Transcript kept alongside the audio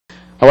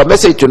Our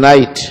message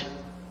tonight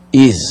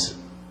is,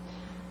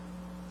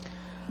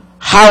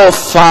 how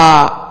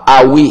far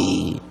are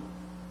we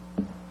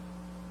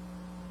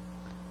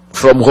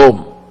from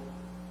home?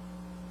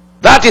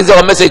 That is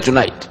our message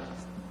tonight.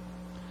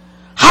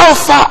 How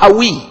far are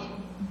we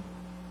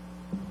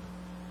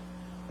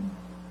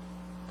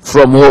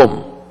from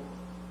home?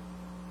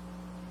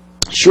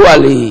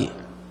 Surely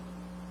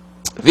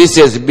this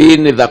has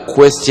been the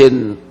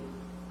question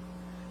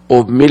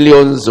of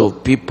millions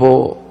of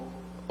people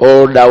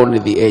all down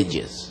the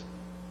ages.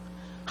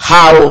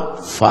 How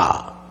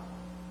far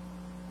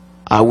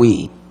are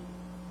we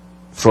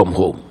from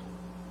home?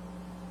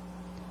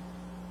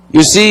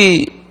 You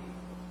see,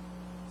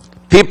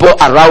 people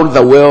around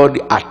the world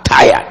are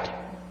tired.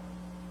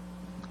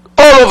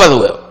 All over the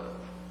world.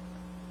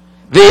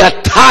 They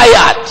are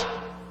tired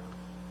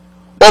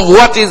of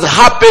what is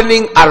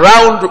happening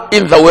around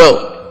in the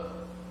world.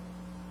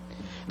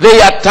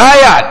 They are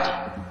tired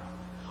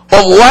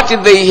of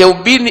what they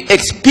have been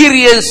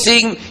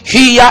experiencing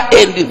here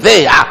and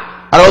there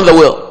around the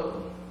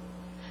world.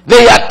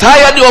 They are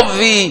tired of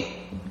the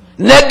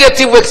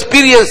negative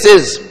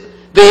experiences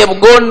they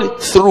have gone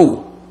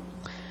through,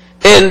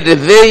 and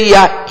they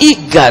are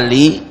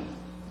eagerly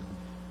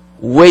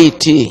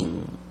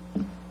waiting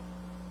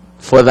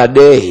for the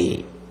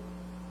day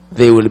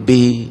they will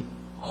be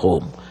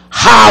home.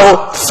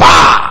 How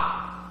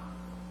far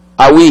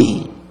are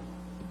we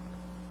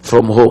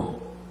from home?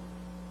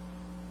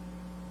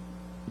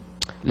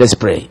 Let's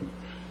pray.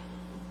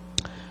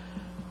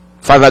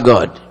 Father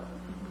God,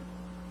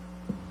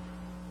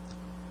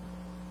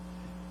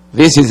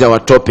 this is our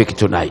topic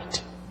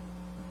tonight,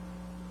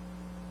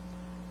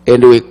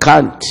 and we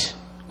can't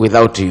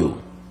without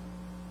you.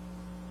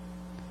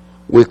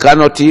 We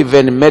cannot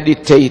even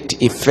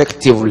meditate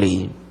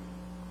effectively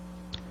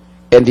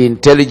and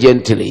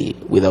intelligently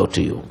without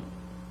you.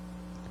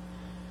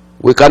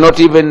 We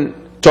cannot even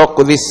talk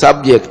this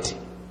subject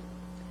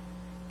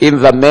in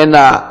the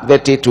manner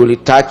that it will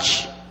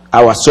touch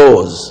our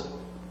souls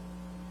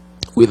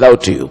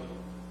without you.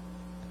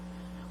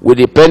 We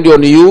depend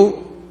on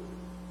you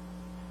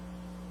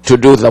to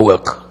do the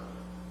work.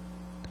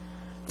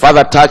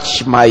 Father,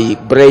 touch my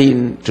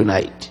brain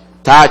tonight.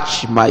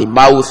 Touch my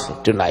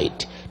mouth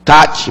tonight.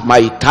 Touch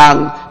my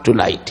tongue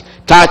tonight.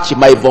 Touch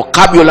my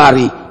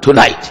vocabulary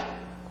tonight.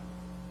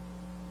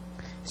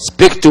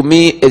 Speak to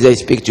me as I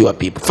speak to your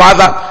people.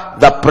 Father,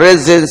 the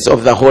presence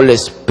of the Holy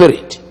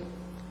Spirit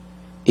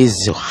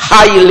is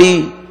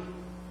highly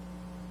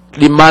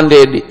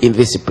demanded in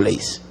this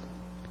place.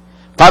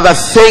 Father,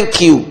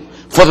 thank you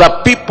for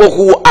the people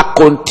who are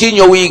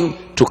continuing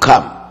to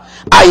come.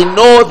 I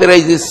know there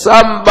is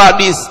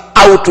somebody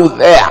out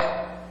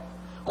there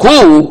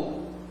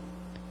who,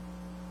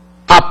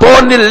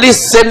 upon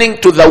listening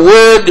to the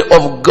word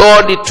of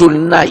God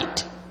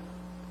tonight,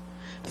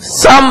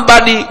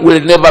 somebody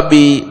will never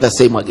be the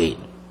same again.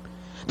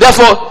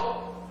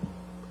 Therefore,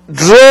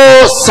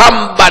 draw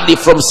somebody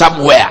from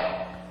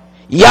somewhere,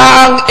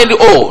 young and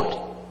old,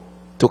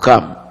 to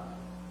come.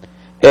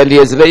 And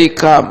as they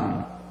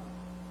come,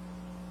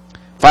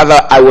 Father,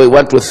 I will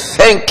want to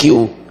thank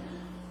you,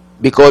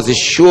 because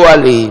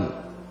surely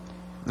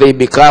they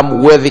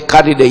become worthy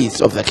candidates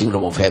of the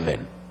kingdom of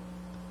heaven.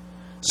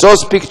 So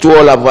speak to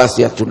all of us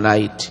here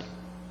tonight.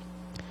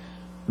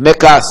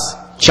 Make us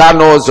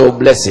channels of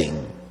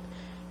blessing,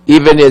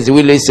 even as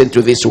we listen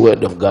to this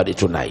word of God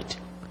tonight.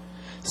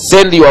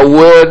 Send your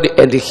word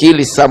and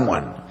heal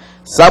someone.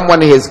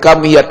 Someone has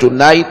come here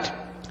tonight.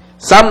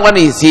 Someone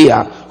is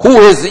here who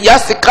has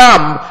just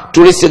come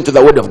to listen to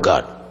the word of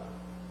God.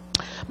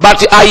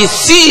 But I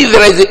see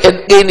there is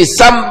again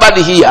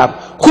somebody here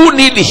who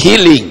needs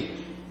healing.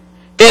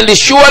 And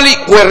surely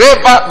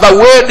wherever the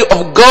word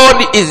of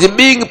God is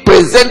being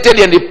presented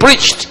and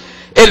preached,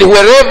 and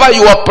wherever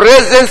your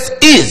presence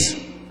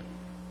is,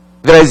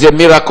 there is a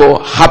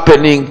miracle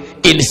happening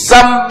in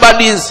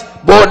somebody's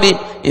body,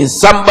 in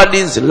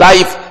somebody's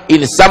life,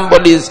 in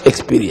somebody's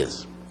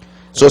experience.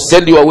 So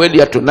send your word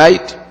here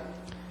tonight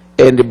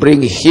and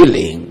bring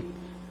healing,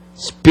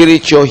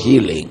 spiritual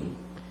healing,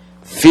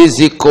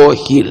 physical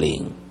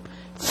healing,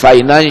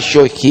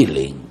 financial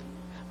healing,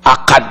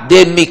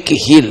 academic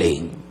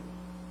healing,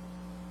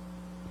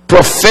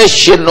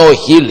 professional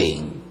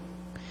healing,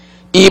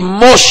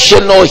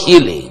 emotional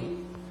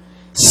healing.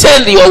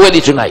 Send your word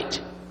tonight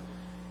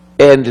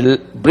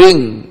and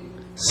bring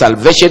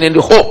salvation and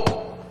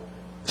hope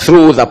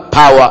through the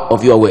power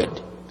of your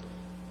word.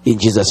 In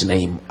Jesus'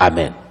 name,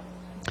 amen.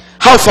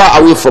 How far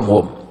are we from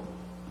home?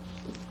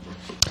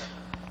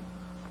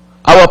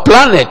 Our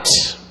planet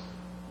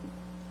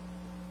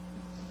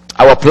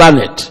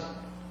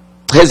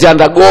has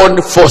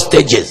undergone 4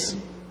 stages.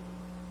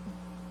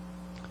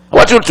 I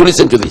want you to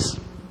listen to this.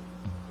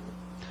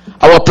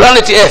 Our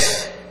planet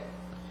Earth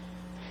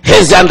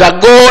has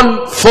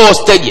undergone 4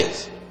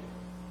 stages.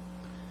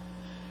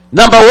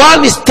 Number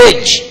 1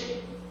 stage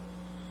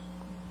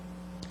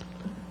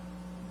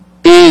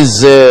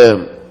is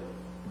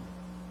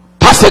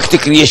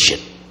perfect creation.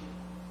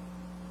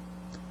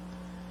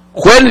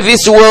 When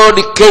this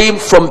world came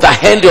from the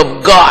hand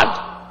of God,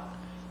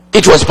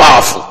 It was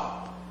powerful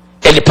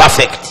and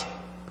perfect.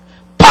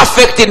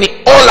 Perfect in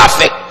all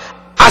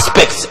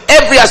aspects.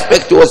 Every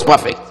aspect was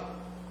perfect.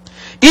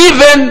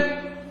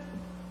 Even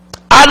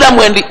Adam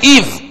and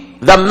Eve,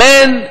 the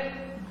man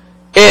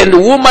and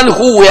woman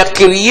who were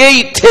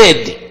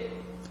created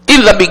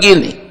in the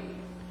beginning,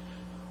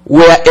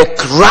 were a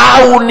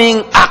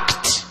crowning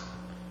act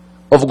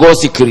of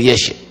God's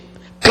creation.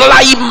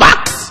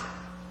 Climax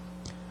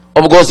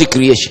of God's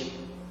creation.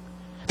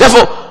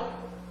 Therefore,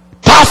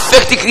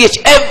 perfect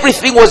creation.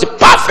 Everything was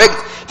perfect.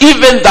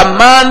 Even the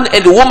man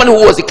and the woman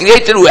who was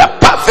created were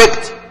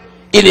perfect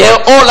in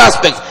all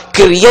aspects.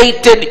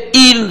 Created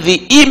in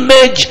the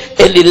image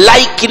and the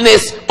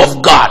likeness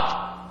of God.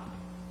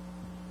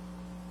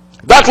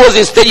 That was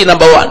in stage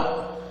number one.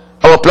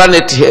 Our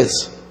planet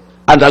has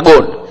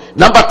undergone.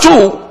 Number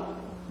two,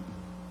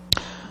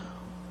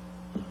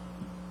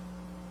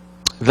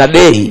 the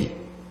day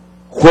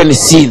when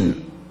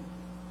sin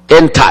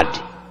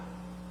entered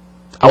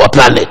our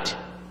planet.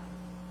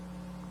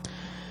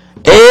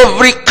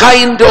 Every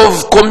kind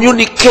of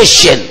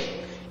communication,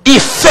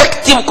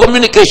 effective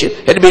communication,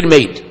 had been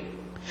made.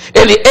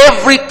 And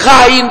every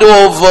kind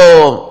of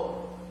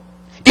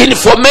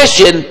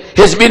information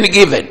has been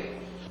given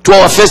to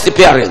our first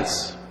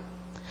parents.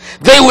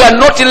 They were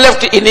not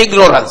left in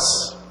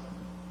ignorance.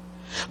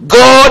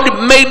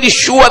 God made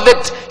sure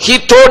that he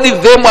told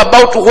them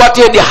about what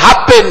had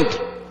happened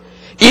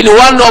in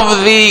one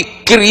of the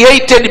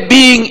created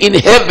being in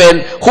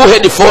heaven who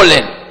had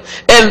fallen,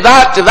 and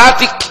that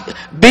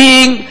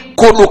being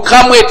could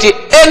come at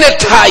any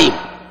time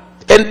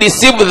and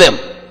deceive them.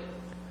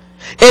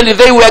 And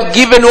they were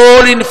given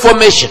all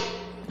information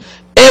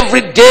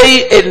every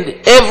day,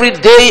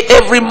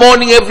 every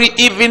morning, every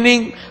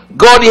evening.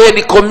 God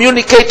had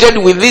communicated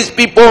with these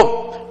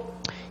people,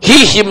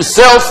 he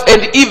himself,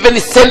 and even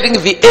sending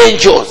the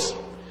angels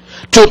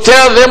to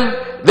tell them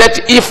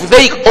that if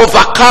they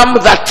overcome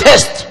the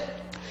test,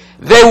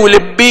 they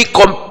will be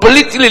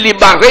completely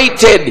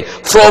liberated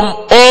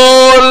from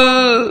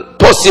all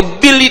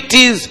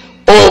possibilities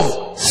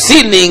of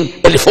sinning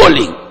and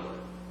falling.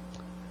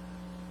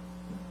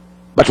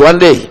 But one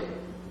day,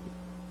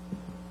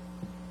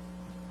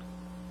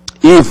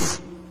 Eve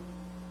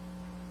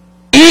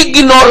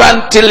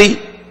ignorantly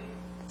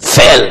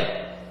fell.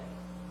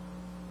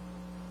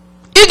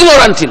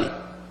 Ignorantly.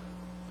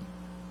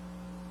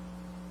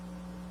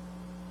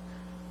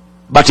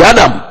 But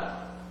Adam,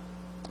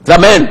 the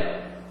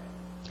man,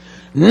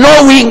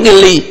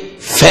 knowingly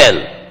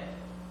fell.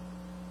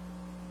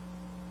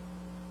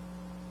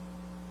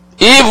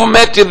 Eve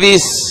met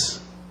this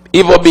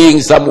evil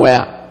being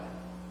somewhere,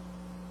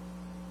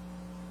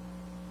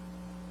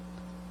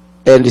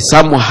 and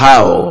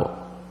somehow,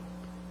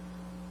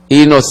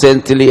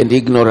 innocently and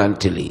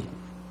ignorantly,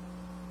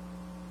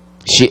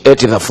 she ate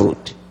the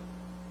fruit.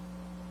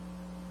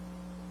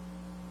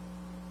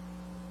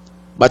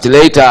 But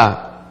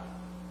later,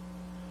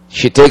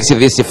 she takes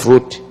this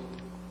fruit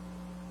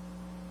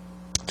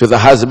to the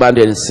husband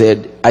and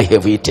said, I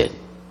have eaten,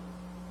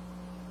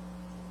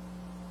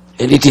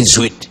 and it is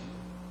sweet.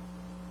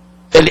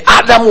 And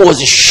Adam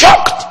was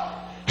shocked.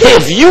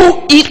 Have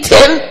you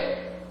eaten?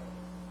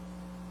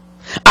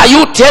 Are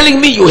you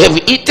telling me you have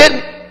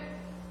eaten?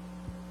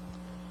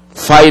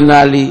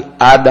 Finally,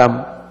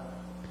 Adam,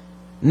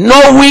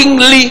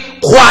 knowingly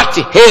what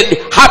had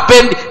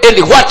happened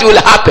and what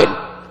will happen,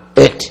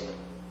 ate.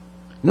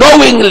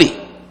 Knowingly.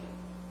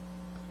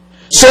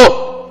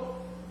 So,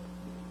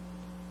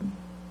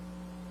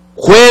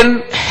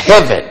 when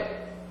heaven,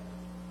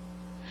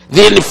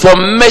 the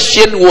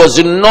information was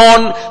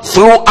known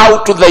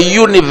throughout the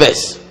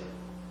universe,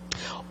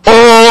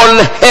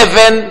 all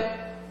heaven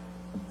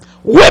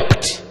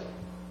wept,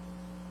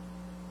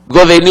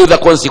 because they knew the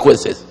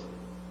consequences.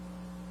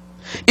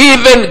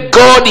 Even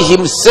God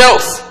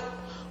himself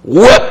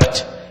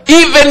wept,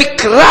 even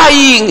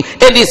crying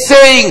and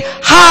saying,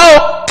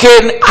 how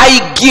can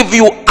I give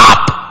you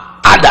up,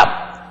 Adam?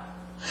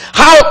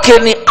 How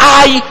can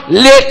I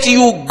let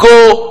you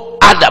go,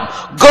 Adam?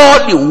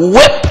 God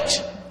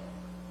wept.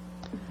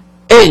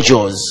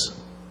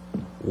 Angels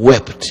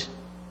wept.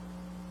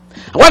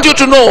 I want you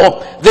to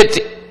know that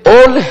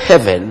all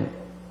heaven,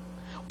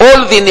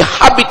 all the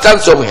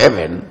inhabitants of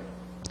heaven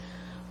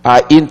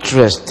are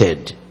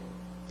interested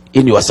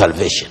in your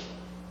salvation.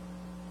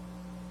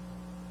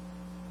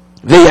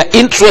 They are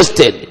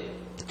interested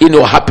in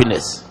your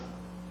happiness.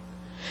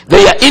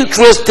 They are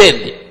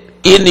interested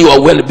in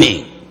your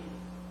well-being.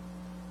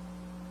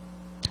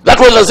 That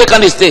was the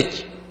second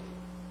stage.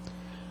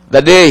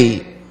 The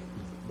day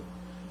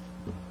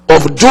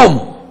of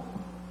doom.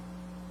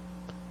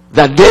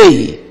 The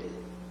day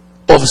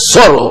of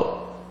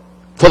sorrow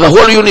for the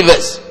whole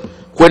universe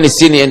when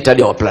sin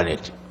entered our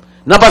planet.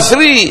 Number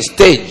three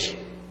stage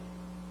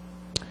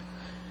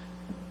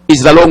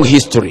is the long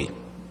history.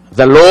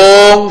 The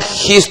long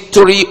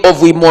history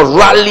of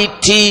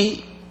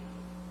immorality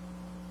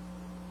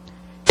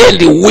and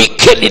the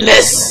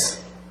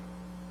wickedness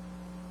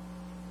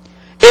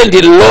and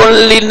the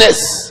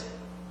loneliness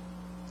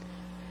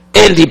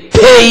and the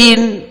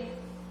pain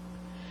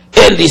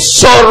and the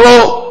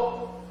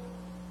sorrow,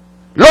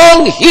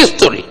 long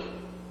history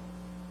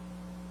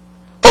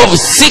of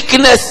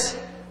sickness,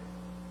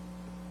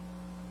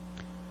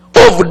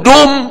 of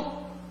doom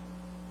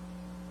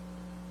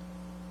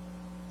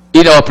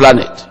in our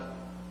planet.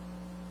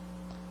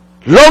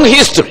 Long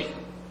history.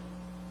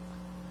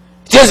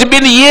 It has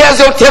been years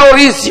of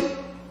terrorism,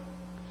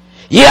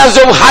 years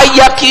of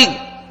hijacking,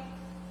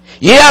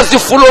 years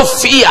full of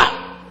fear,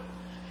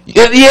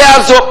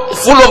 years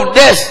full of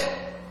death,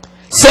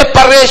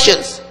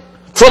 separations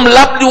from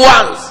loved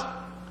ones,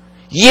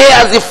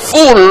 years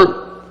full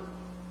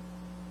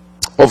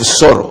of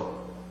sorrow.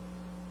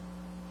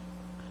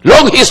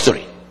 Long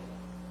history.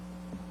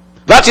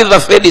 That is the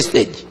third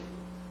stage.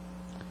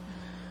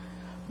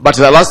 But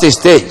the last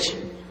stage,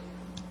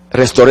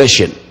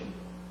 restoration.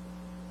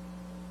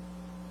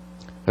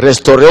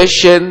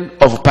 Restoration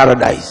of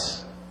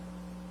paradise.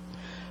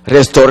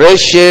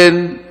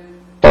 Restoration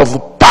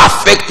of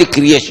perfect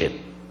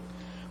creation.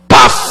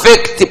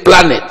 Perfect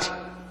planet.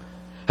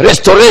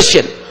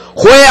 Restoration,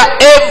 where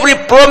every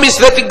promise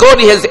that God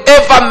has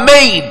ever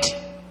made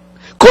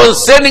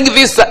concerning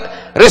this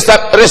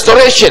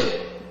restoration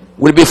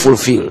will be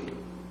fulfilled.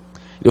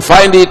 You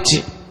find it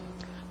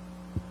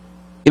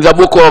in the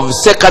book of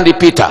 2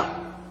 Peter.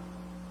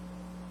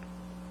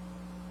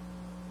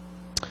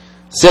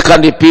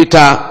 2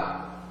 Peter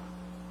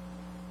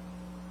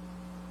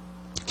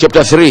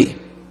chapter 3.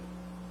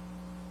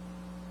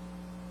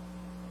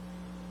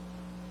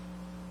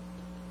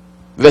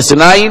 Verse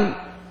 9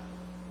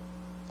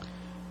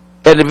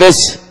 and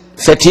verse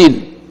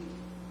 13.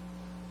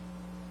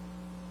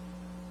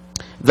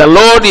 The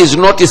Lord is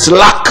not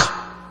slack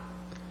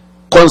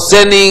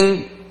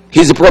concerning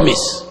his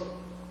promise,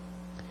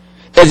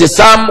 as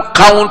some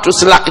count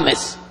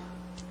slackness,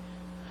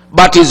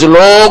 but is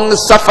long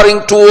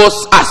suffering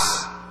towards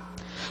us,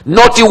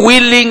 not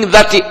willing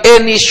that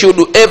any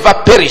should ever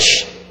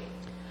perish,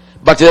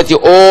 but that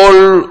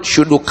all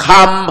should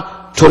come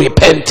to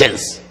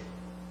repentance.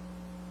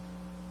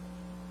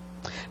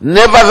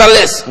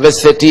 Nevertheless,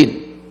 verse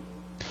 13,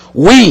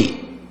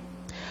 we,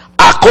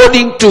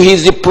 according to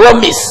his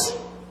promise,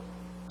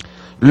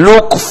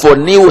 look for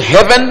new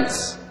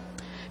heavens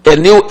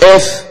and new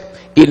earth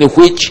in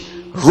which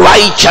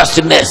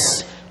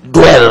righteousness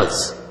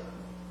dwells.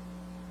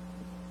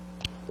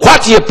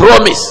 What he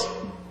promised,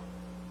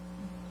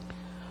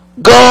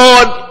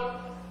 God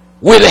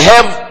will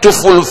have to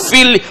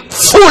fulfill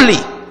fully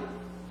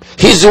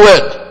his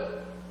word.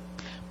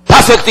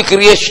 Perfect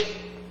creation,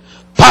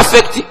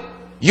 perfect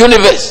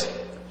universe,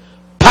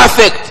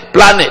 perfect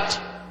planet,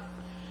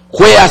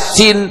 where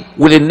sin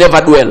will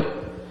never dwell.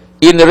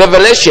 In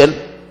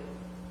Revelation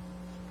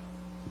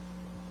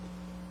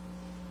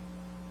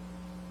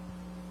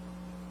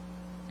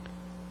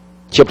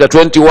chapter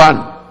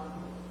 21,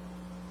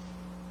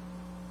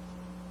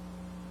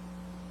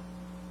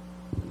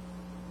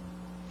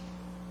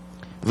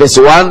 verse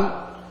 1,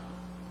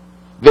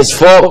 verse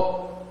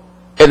 4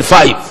 and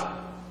 5.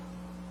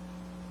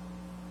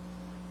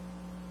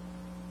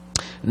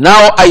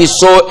 Now I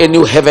saw a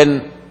new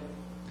heaven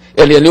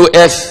and a new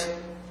earth,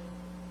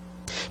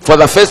 for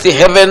the first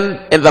heaven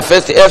and the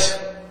first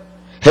earth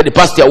had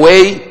passed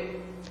away,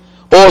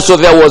 also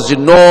there was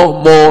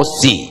no more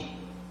sea.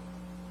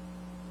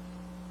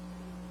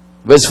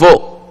 Verse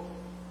 4,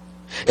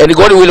 and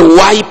God will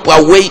wipe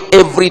away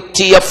every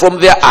tear from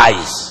their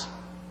eyes.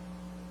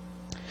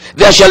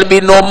 There shall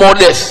be no more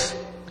death,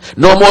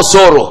 no more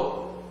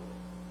sorrow,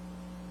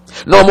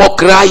 no more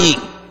crying.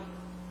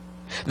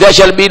 There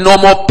shall be no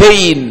more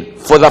pain,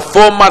 for the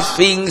former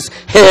things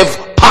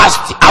have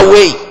passed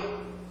away.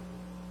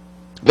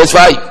 Verse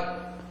 5,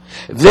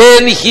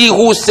 then he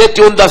who sat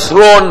on the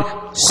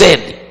throne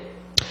said,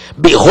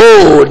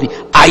 behold,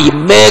 I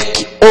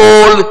make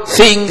all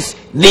things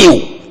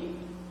new.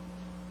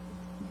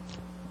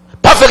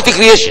 Perfect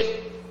creation,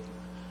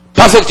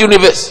 perfect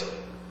universe,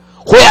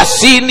 where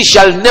sin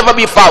shall never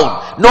be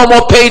found. No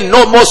more pain,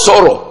 no more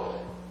sorrow,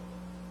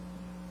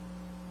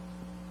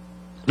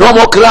 no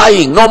more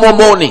crying, no more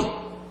mourning,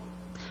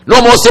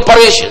 no more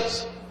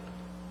separations.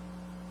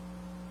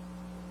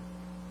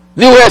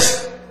 New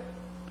earth,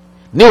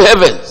 new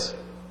heavens.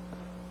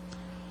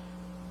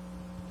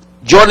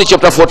 John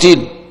chapter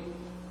 14.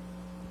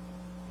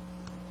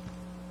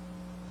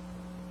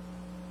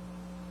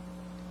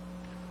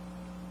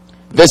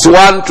 Verse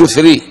 1 to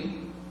 3.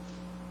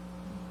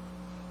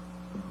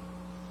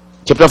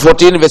 Chapter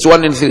 14, verse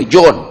 1 and 3.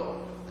 John,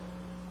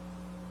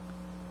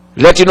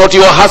 let not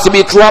your hearts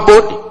be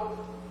troubled.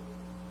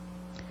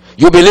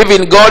 You believe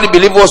in God,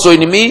 believe also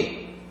in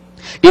me.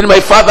 In my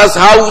Father's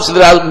house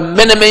there are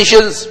many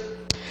mansions.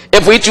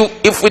 If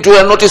it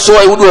were not so,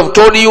 I would have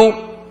told you.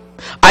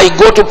 I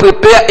go to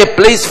prepare a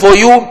place for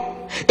you.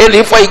 And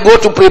if I go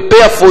to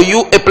prepare for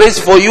you a place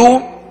for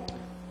you,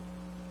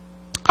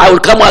 I will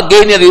come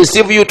again and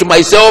receive you to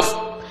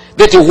myself,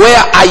 that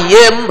where I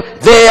am,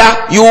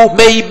 there you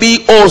may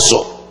be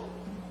also.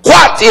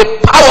 What a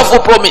powerful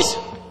promise.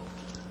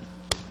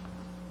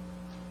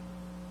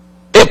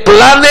 A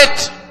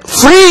planet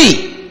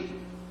free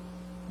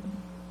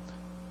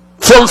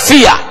from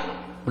fear.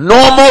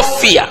 No more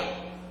fear.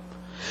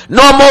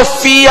 No more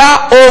fear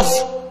of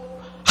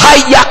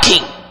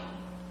hijacking.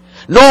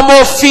 No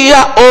more fear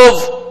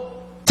of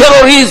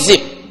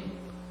terrorism.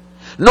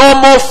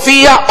 No more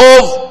fear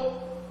of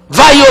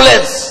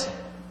violence.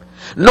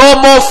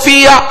 No more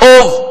fear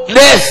of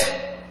death.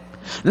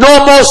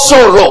 No more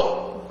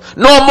sorrow.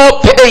 No more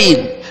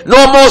pain.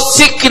 No more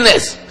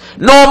sickness.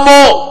 No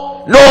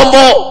more. No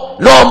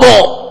more. No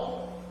more.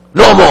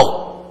 No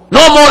more.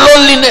 No more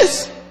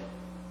loneliness.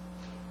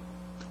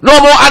 No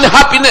more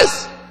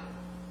unhappiness.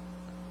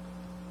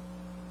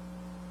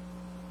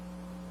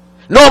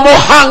 No more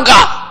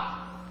hunger.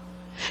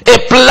 A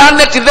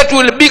planet that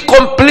will be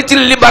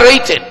completely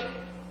liberated.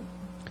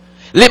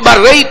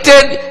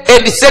 Liberated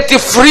and set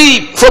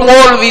free from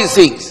all these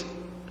things.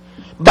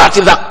 But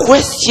the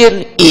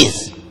question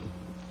is,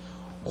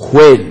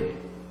 when?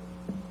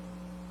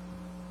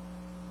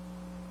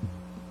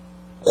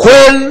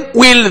 When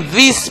will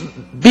this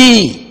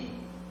be?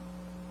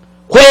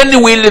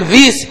 When will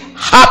this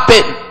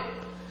happen?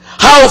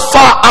 How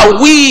far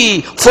are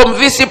we from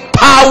this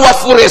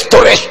powerful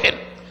restoration?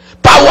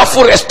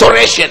 Powerful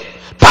restoration.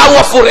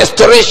 Powerful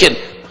restoration.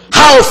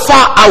 How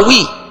far are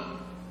we?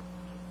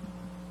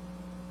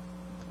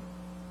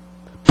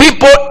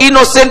 People,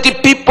 innocent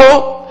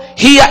people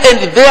here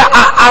and there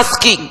are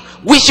asking,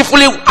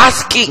 wishfully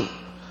asking,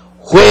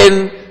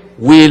 when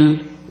will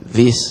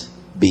this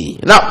be?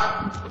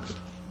 Now,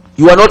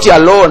 you are not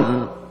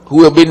alone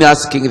who have been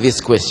asking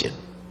this question.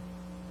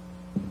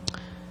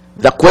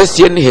 The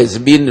question has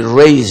been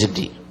raised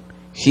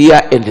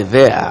here and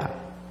there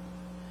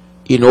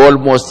in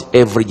almost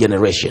every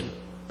generation.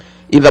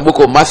 In the book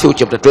of Matthew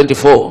chapter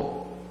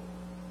 24,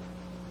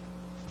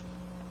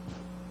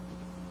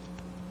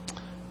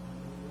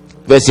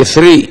 verse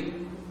 3.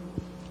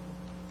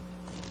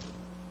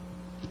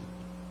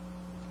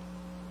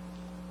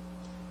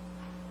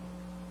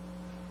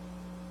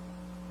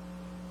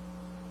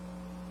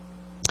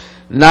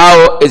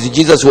 Now, as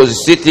Jesus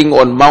was sitting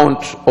on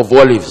Mount of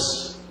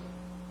Olives,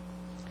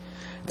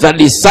 the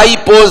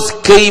disciples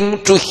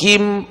came to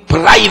him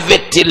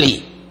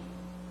privately,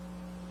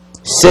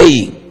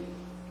 saying,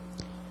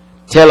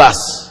 "Tell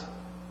us,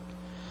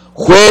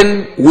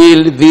 when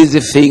will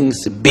these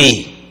things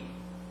be?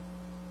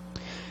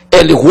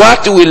 And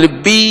what will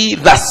be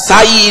the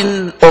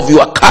sign of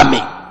your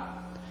coming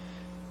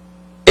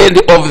and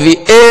of the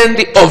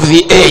end of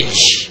the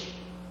age?"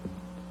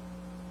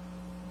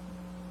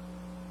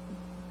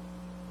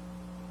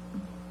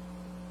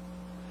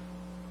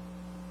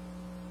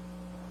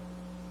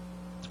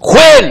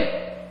 When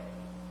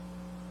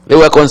they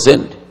were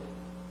concerned,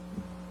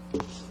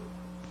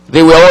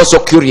 they were also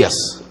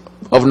curious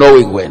of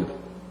knowing when.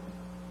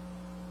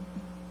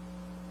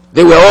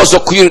 They were also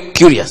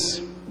curious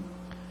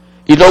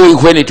in knowing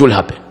when it will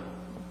happen.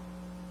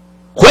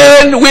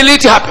 When will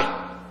it happen?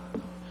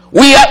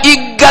 We are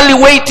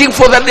eagerly waiting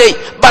for the day,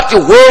 but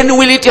when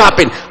will it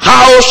happen?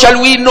 How shall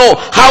we know?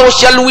 How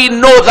shall we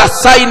know the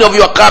sign of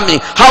your coming?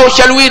 How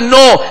shall we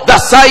know the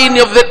sign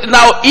of that?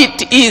 Now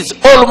it is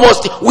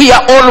almost, we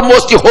are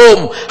almost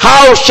home.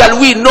 How shall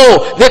we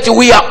know that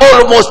we are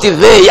almost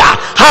there?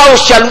 How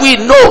shall we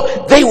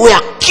know? They were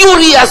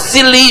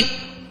curiously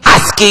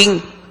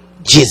asking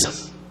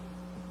Jesus.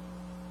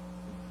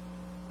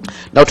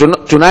 Now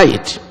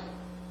tonight,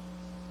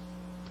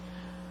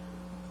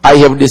 I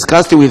have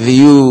discussed with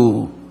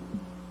you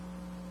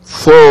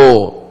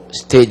 4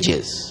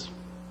 stages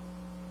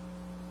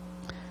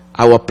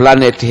our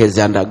planet has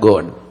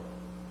undergone.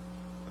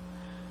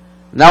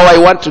 Now I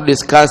want to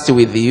discuss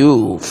with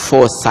you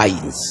 4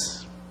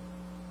 signs.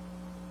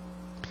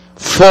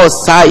 4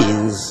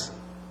 signs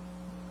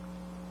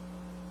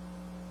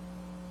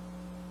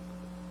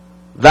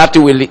that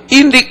will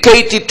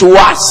indicate to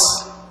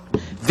us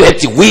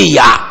that we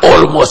are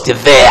almost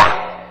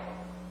there.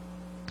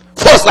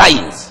 4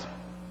 signs.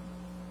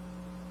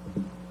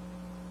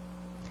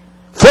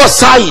 4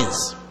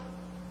 signs,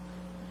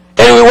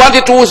 and we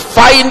wanted to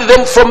find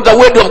them from the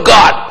Word of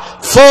God.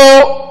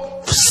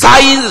 4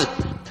 signs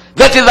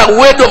that the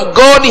Word of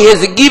God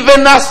has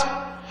given us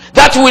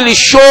that will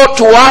show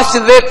to us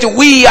that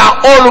we are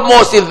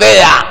almost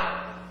there.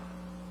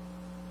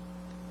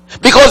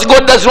 Because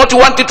God does not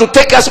want it to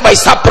take us by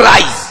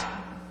surprise.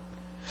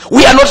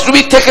 We are not to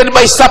be taken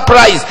by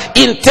surprise.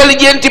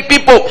 Intelligent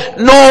people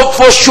know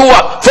for sure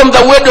from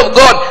the Word of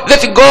God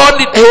that God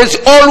has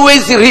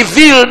always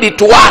revealed it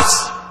to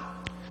us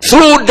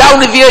through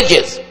down the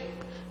ages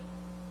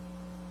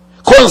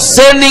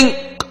concerning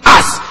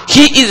us.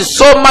 He is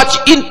so much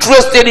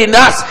interested in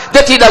us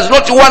that he does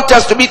not want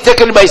us to be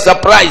taken by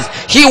surprise.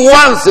 He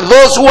wants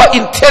those who are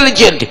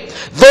intelligent,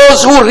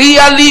 those who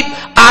really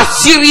are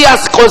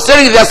serious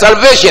concerning their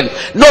salvation,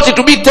 not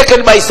to be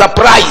taken by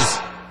surprise.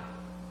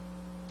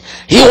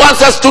 He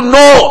wants us to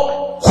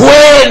know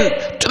when,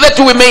 that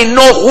we may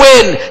know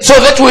when, so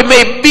that we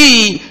may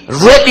be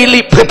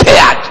readily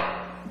prepared.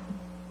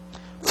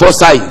 4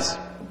 signs.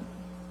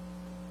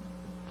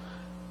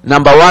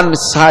 Number 1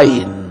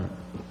 sign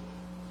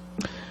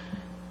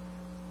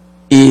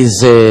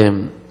is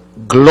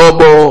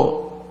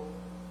global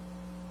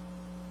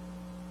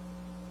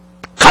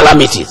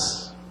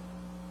calamities.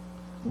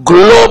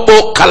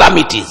 Global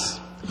calamities.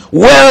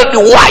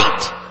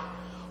 Worldwide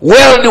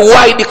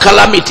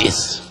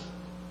calamities.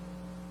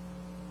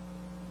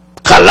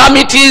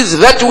 Calamities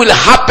that will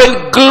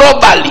happen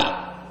globally,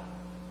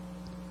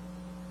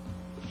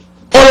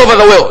 all over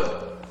the world,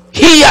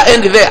 here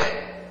and there.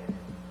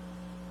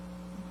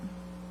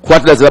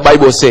 What does the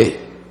Bible say?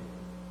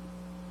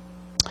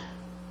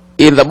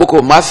 In the book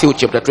of Matthew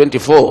chapter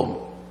 24,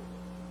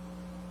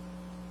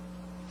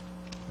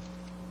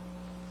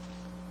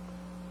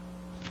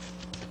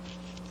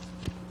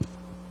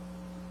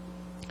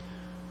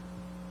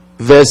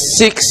 verse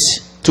 6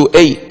 to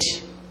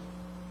 8,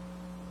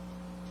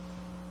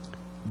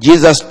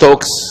 Jesus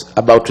talks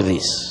about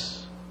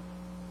this.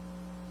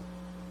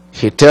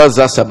 He tells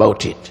us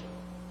about it.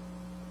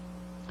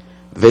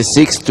 Verse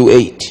 6 to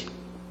 8.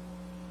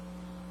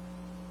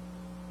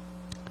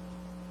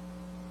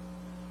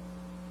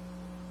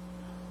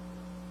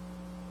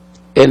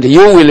 And you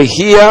will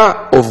hear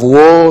of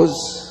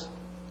wars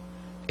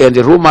and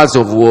rumors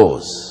of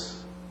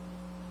wars.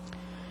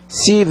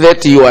 See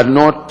that you are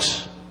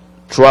not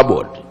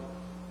troubled,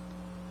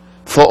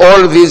 for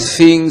all these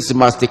things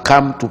must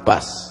come to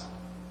pass,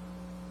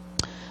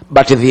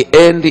 but the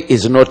end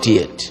is not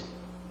yet.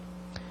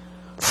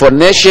 For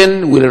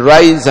nation will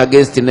rise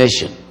against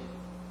nation,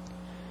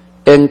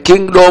 and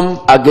kingdom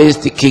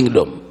against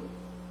kingdom,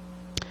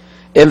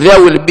 and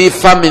there will be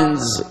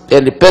famines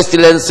and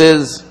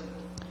pestilences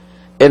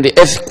and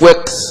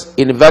earthquakes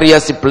in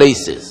various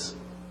places.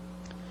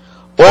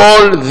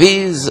 All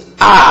these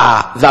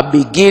are the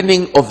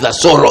beginning of the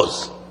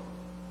sorrows.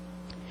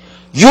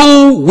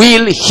 You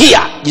will hear,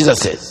 Jesus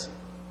says,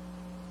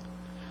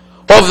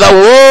 of the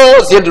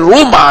wars and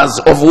rumors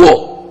of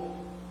war.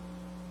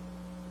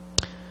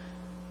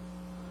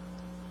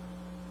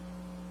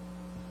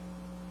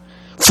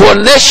 For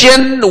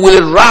nation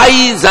will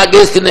rise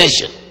against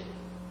nation,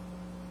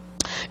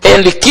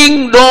 and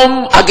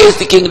kingdom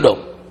against kingdom.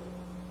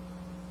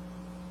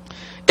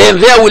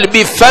 And there will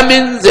be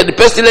famines and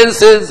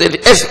pestilences and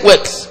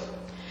earthquakes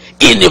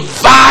in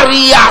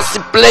various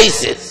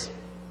places.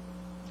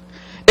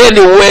 And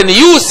when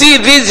you see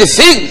these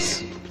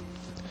things,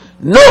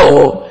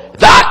 know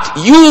that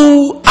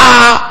you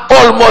are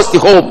almost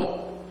home.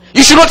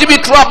 You should not be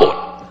troubled.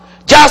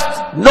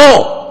 Just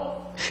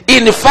know.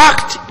 In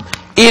fact,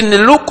 in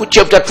Luke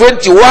chapter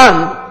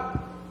 21,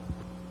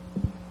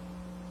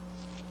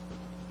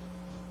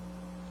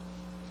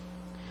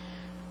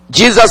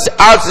 Jesus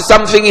adds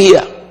something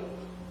here.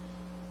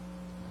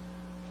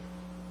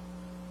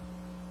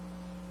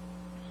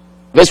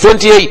 Verse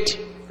 28.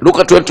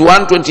 Luke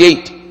 21,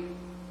 28.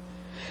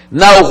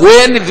 Now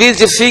when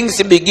these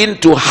things begin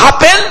to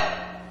happen,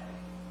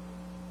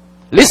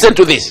 listen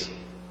to this.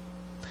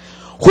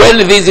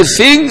 When these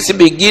things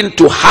begin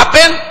to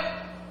happen,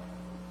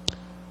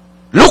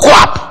 look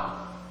up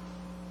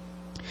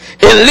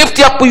and lift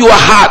up your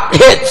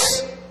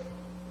heads.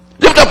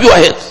 Lift up your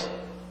heads,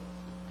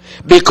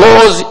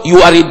 because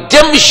your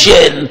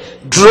redemption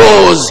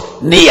draws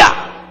near.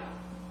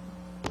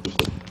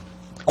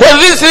 When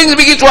these things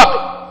begin to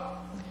happen,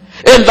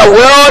 and the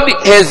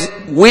world has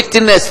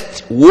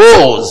witnessed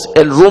wars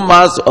and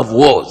rumors of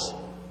wars,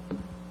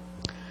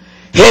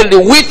 and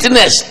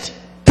witnessed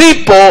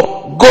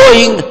people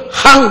going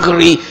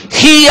hungry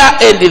here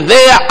and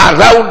there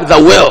around the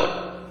world.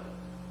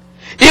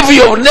 If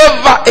you've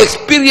never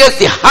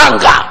experienced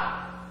hunger,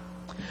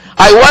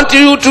 I want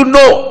you to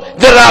know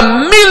there are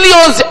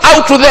millions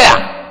out there,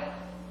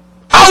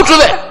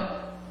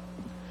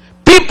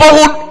 people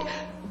who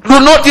do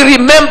not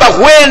remember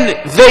when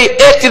they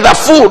ate the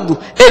food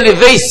and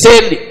they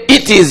said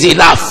it is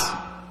enough.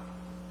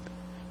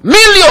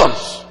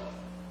 Millions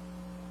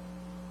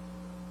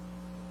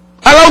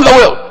around the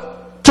world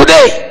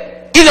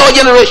today, in our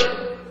generation.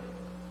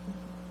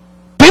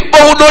 People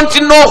who don't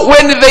know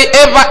when they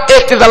ever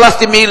ate the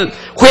last meal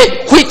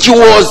which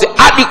was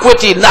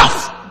adequate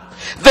enough.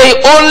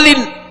 They only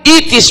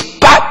eat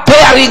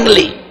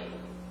sparingly.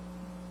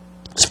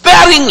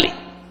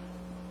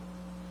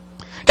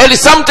 And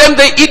sometimes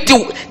they eat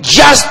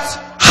just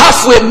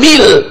half a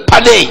meal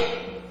per day.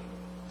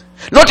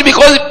 Not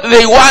because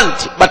they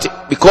want,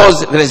 but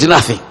because there is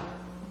nothing.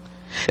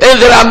 And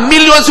there are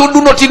millions who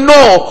do not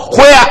know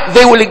where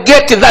they will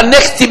get the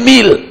next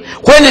meal.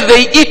 When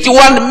they eat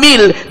one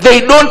meal,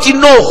 they don't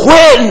know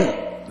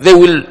when they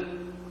will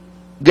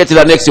get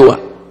the next one.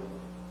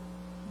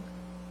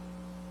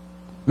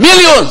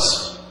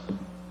 Millions.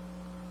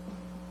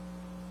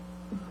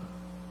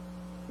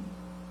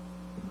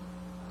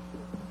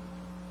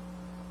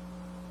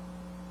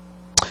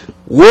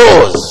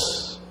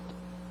 Wars,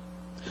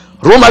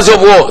 rumors of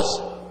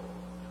wars.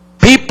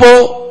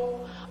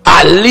 People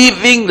are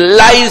living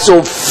lives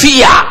of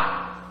fear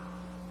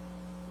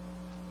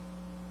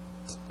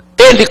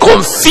and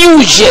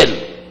confusion.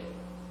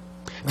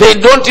 They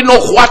don't know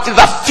what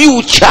the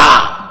future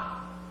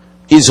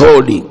is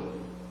holding.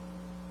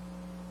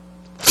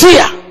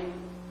 Fear.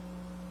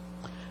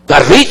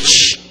 The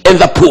rich and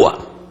the poor.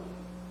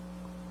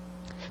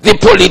 The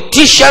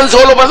politicians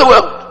all over the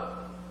world.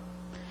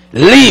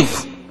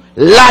 live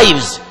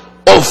lives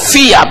of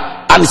fear,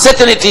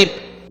 uncertainty,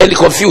 and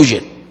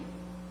confusion.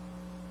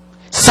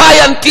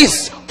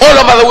 Scientists all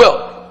over the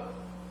world,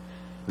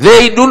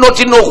 they do not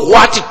know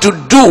what to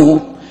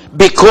do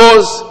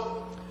because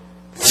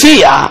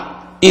fear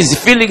is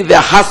filling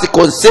their hearts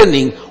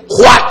concerning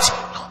what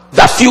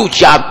the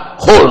future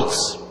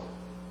holds.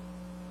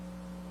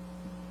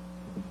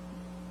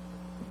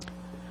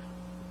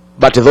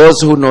 But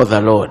those who know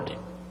the Lord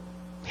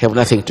have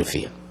nothing to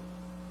fear.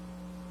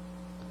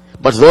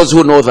 But those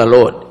who know the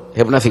Lord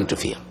have nothing to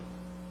fear.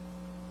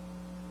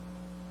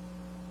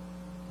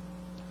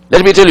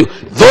 Let me tell you,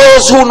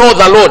 those who know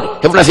the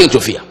Lord have nothing to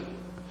fear.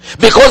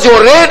 Because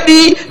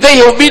already they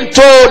have been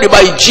told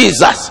by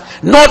Jesus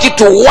not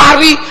to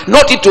worry,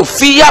 not to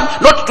fear,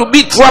 not to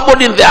be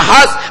troubled in their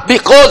hearts,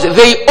 because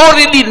they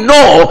already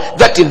know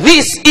that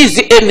this is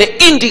an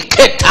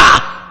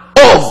indicator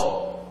of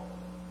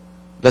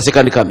the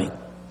second coming.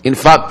 In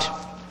fact,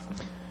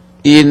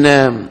 in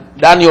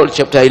Daniel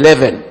chapter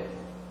 11,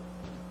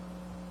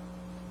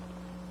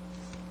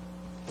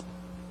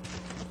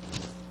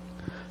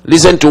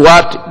 listen to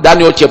what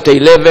Daniel chapter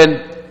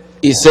 11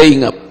 is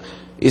saying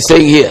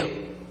here.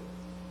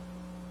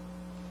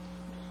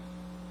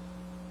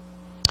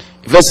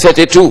 Verse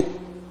 32.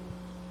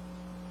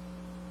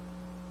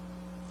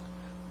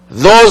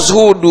 Those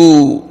who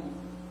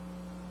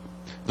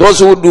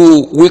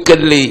do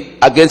wickedly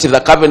against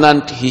the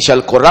covenant, he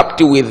shall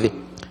corrupt with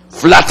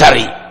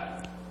flattery.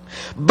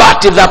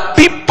 But the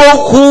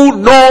people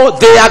who know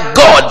their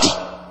God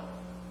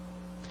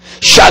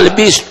shall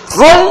be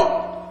strong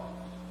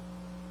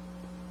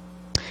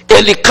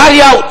and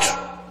carry out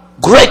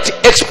great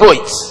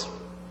exploits.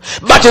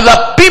 But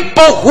the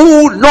people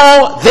who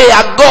know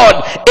their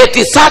God at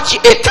such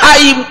a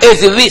time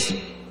as this,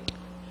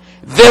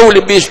 they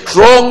will be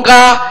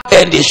stronger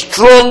and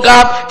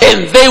stronger,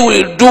 and they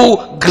will do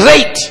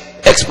great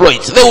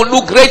exploits. They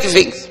will do great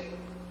things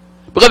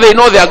because they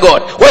know their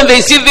God. When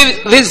they see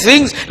these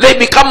things, they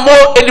become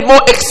more and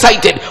more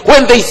excited.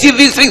 When they see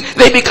these things,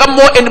 they become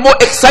more and more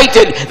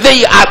excited.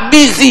 They are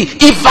busy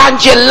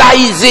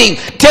evangelizing,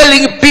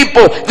 telling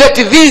people that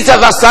these are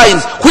the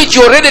signs which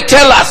already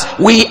tell us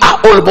we are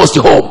almost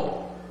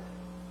home.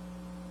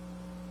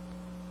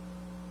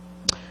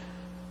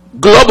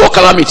 Global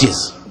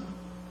calamities.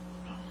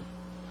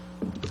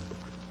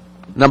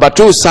 Number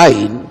 2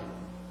 sign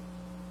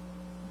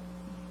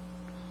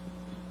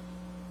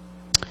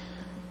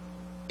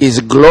is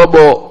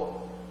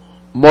global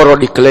moral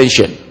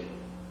declension.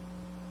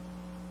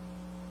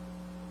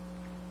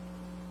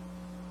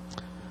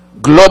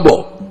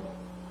 Global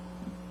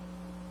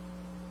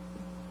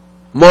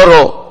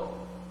moral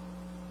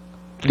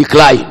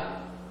decline,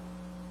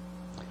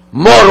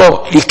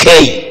 moral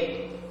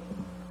decay.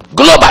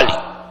 Globally,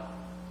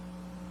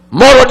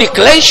 moral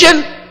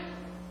declension,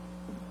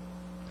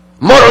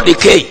 moral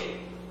decay.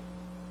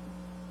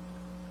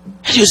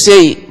 And you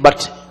say,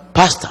 but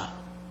Pastor,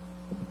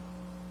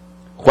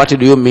 what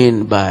do you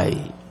mean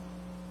by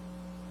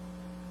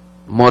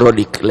moral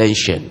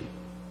declension,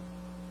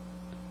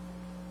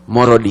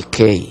 moral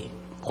decay?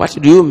 What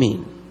do you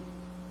mean?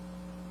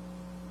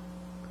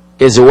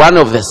 Is one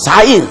of the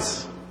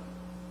signs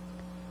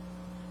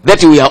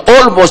that we are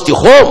almost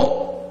home.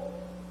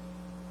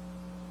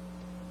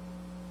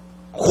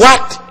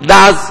 What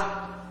does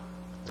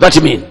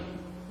that mean?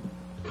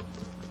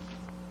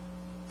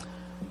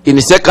 In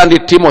 2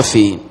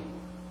 Timothy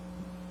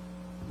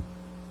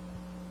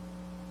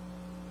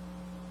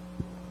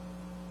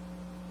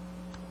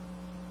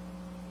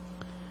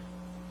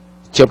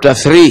chapter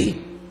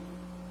 3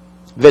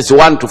 verse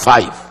 1 to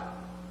 5.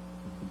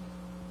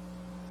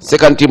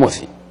 2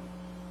 Timothy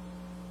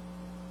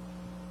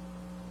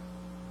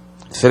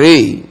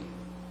 3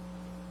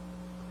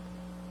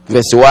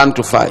 verse 1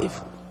 to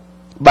 5.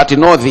 But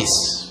know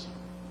this,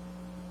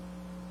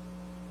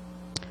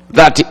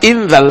 that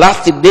in the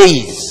last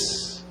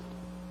days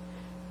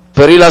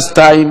perilous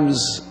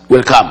times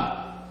will come.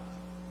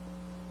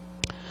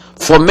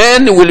 For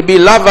men will be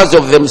lovers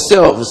of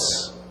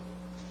themselves,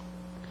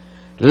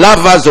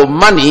 lovers of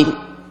money,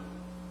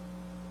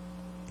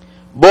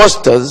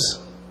 boasters,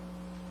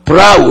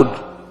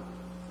 proud,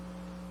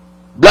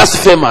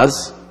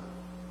 blasphemers,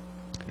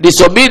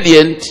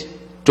 disobedient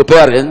to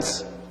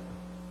parents,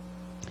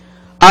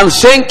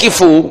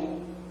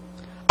 unthankful,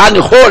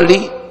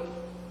 unholy,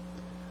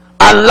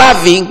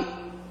 unloving,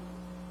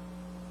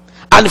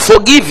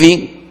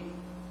 unforgiving,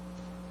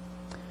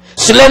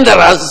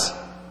 slanderers,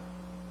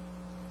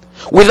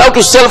 without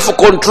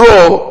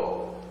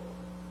self-control,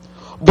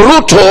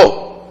 brutal,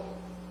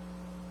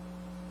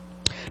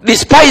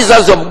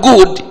 despisers of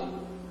good,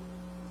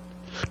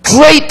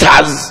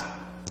 traitors,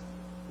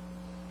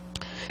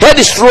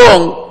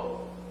 headstrong,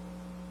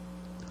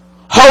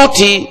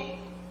 haughty,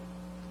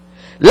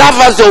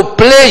 lovers of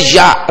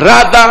pleasure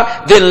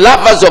rather than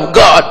lovers of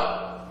God,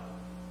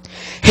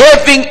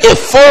 having a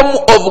form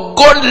of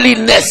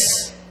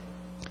godliness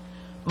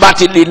but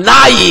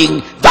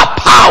denying the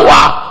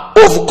power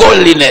of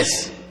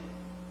godliness.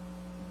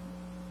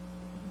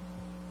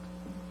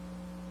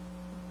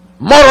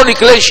 moral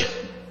declension,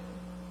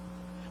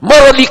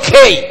 moral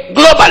decay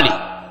globally.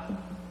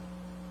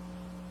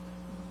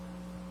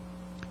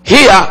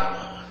 Here,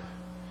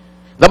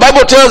 the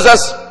Bible tells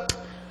us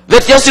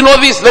that, just know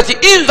this, that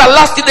in the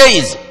last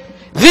days,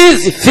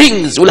 these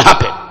things will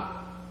happen.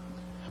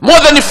 More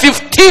than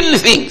 15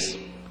 things.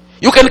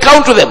 You can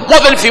count to them.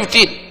 More than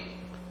 15.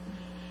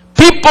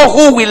 People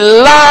who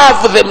will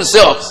love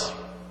themselves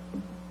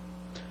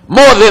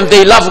more than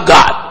they love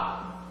God.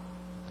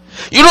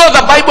 You know,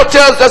 the Bible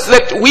tells us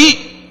that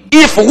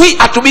if we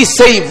are to be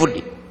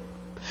saved,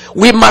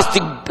 we must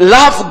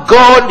love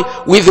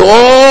God with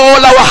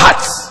all our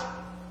hearts,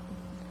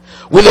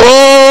 with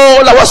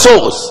all our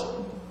souls,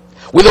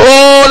 with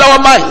all our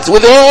minds,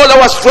 with all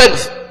our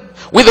strength,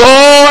 with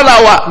all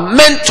our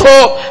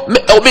mental,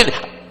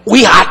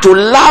 we are to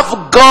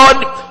love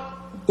God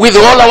with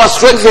all our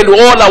strength and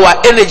all our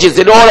energies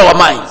and all our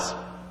minds.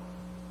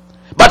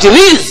 But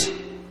these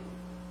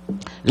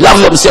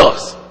love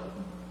themselves.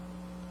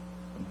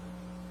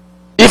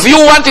 If you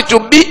wanted to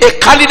be a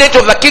candidate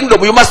of the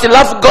kingdom, you must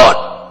love God.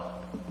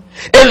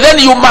 And then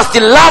you must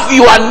love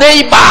your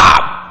neighbor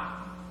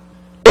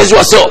as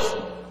yourself.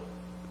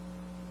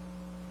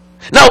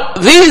 Now,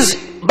 these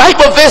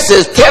Bible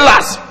verses tell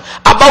us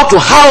about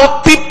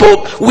how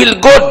people will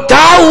go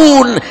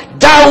down,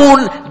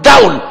 down,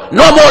 down.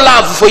 No more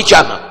love for each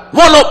other.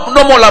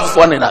 No more love for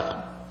one another.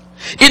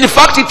 In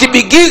fact, it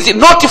begins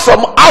not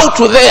from out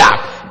there.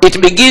 It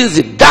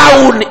begins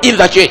down in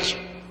the church,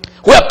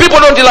 where people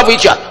don't love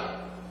each other.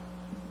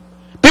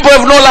 People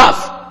have no love.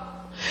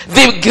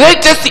 The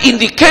greatest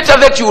indicator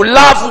that you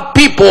love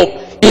people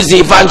is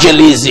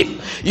evangelism.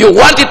 You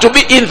want it to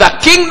be in the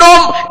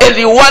kingdom, and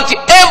you want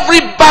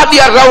everybody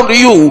around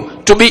you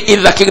to be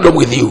in the kingdom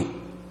with you.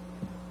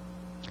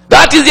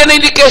 That is an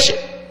indication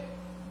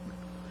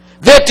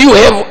that you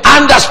have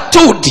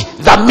understood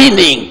the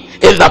meaning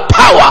and the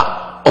power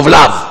of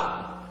love.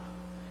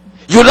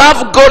 You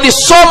love God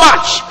so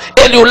much,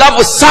 and you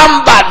love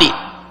somebody,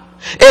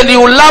 and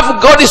you love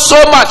God so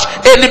much,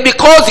 and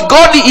because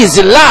God is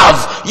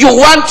love, you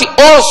want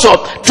also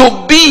to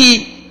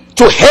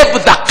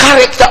have the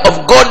character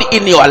of God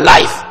in your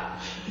life.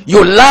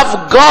 You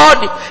love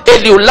God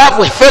and you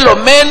love fellow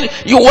men.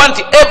 You want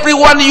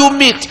everyone you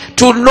meet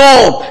to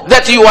know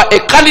that you are a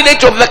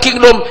candidate of the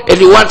kingdom,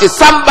 and you want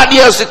somebody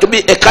else to be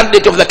a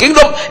candidate of the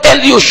kingdom,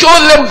 and you show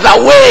them the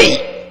way.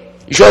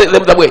 You show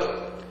them the way.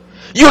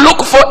 You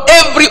look for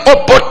every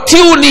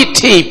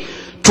opportunity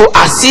to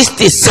assist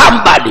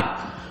somebody.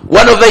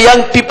 One of the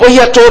young people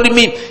here told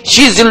me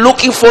she's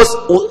looking for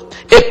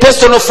a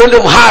personal friend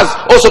of hers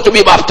also to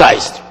be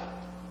baptized.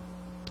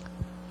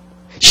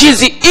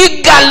 She's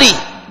eagerly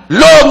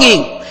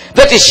longing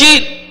that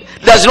she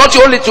does not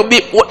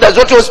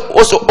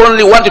also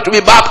only want to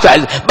be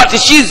baptized, but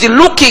she's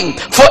looking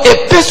for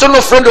a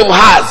personal friend of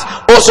hers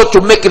also to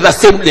make the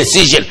same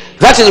decision.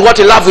 That is what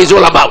love is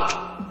all about.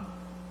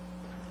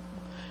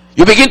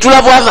 You begin to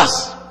love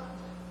others,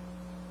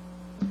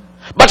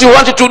 but you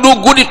want to do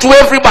good to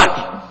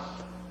everybody.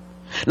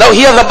 Now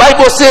here the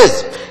Bible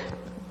says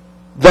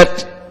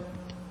that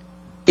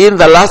in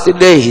the last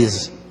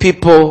days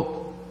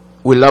people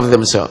will love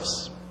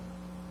themselves.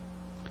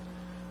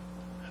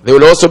 They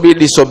will also be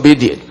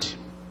disobedient.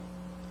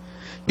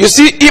 You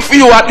see, if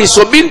you are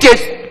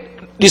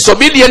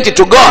disobedient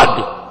to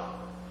God,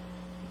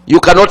 you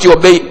cannot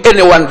obey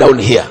anyone down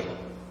here.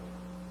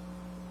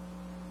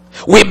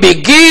 We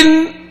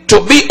begin to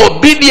be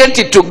obedient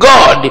to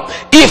God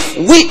if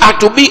we are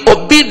to be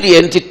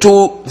obedient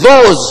to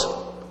those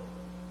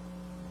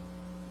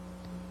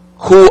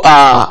who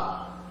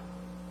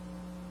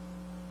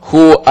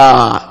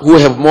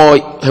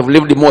have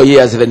lived more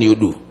years than you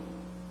do.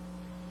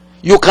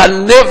 You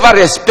can never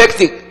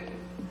respect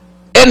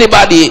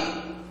anybody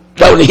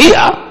down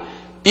here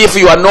if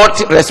you are not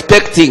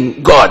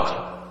respecting God.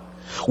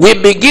 We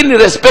begin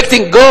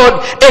respecting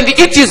God, and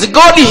it is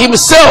God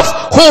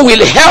himself who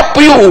will help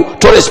you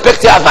to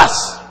respect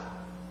others.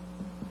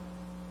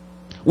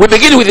 We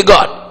begin with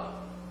God.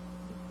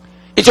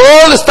 It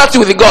all starts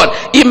with God.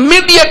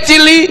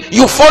 Immediately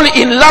you fall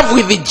in love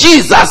with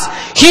Jesus,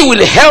 he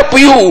will help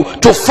you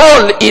to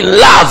fall in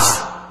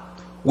love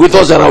with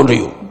those around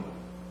you.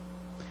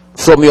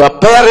 From your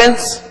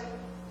parents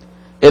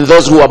and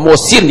those who are more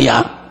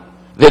senior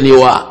than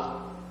you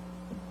are.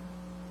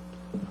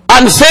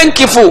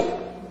 Unthankful.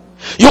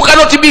 You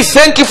cannot be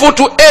thankful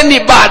to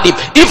anybody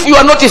if you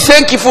are not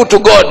thankful to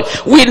God.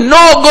 We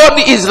know God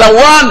is the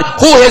one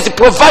who has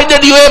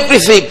provided you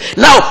everything.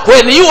 Now,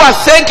 when you are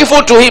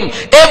thankful to him,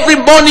 every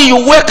morning you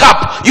wake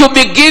up, you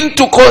begin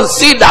to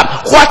consider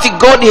what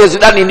God has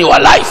done in your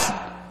life.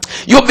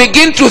 You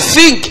begin to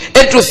think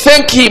and to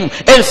thank him,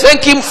 and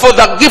thank him for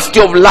the gift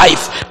of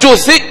life. You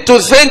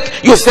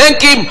thank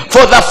him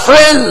for the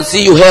friends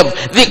you have,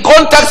 the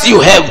contacts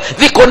you have,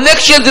 the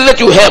connections that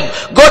you have.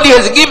 God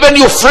has given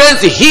you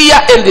friends here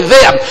and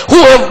there who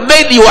have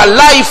made your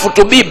life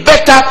to be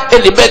better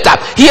and better.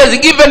 He has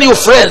given you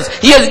friends.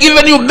 He has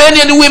given you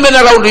men and women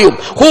around you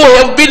who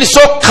have been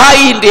so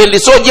kind and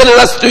so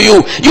generous to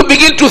you. You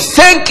begin to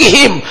thank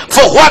him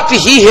for what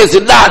he has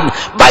done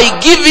by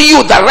giving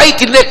you the right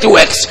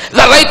networks,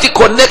 the right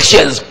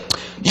connections.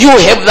 You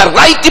have the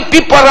right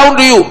people around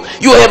you.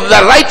 You have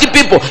the right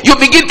people. You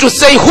begin to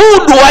say, who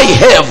do I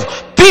have?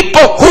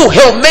 People who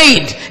have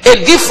made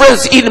a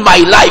difference in my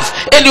life.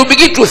 And you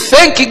begin to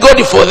thank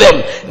God for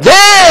them.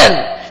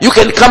 Then you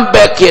can come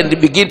back and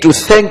begin to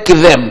thank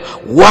them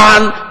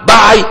one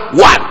by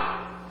one.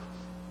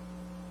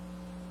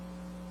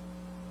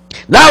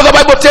 Now the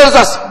Bible tells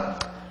us,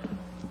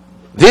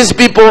 these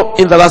people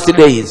in the last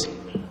days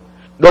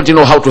don't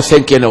know how to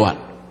thank anyone.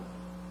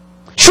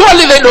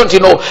 Surely they don't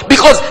know,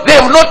 because they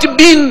have not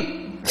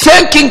been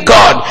thanking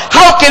God.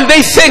 How can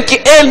they thank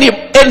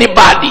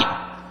anybody?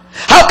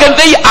 How can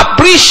they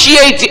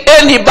appreciate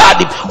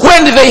anybody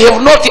when they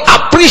have not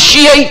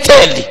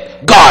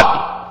appreciated God?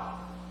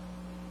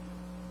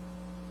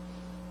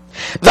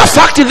 The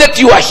fact that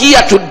you are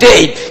here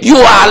today, you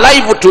are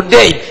alive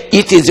today,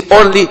 it is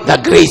only the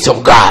grace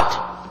of God.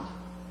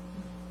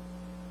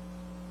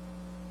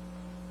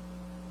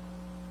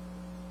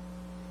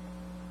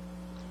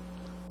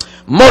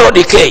 Moral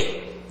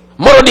decay,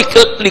 moral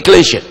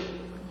declension.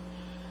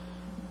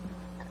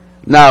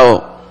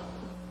 Now,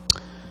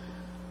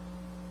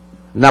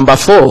 number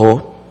 3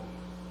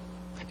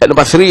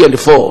 and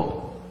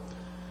 4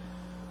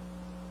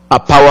 are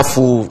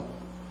powerful,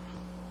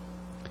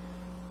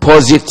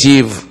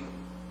 positive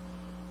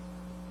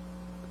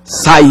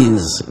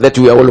signs that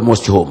we are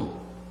almost home.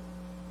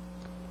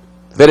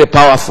 Very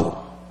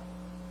powerful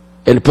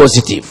and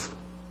positive.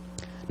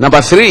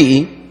 Number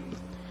 3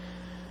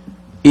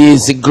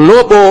 is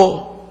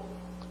global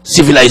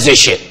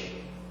civilization.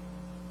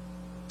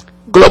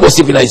 Global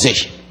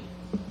civilization.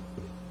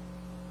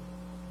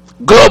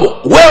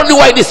 Global,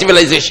 worldwide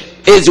civilization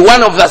is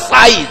one of the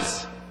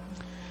signs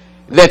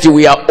that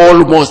we are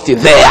almost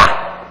there.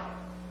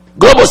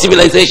 Global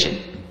civilization.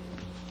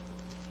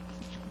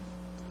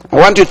 I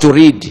want you to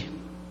read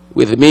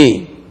with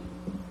me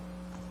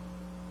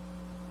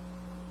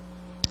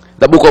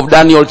the book of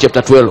Daniel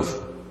chapter 12.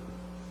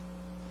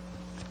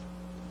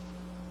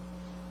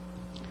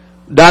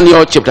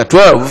 Daniel chapter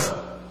 12.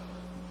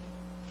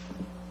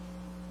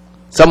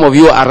 Some of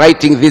you are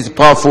writing this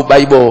powerful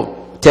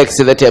Bible text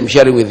that I am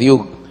sharing with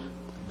you.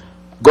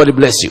 God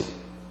bless you.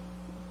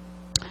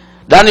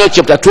 Daniel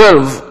chapter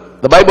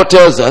 12, the Bible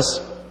tells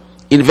us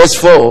in verse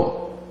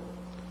 4,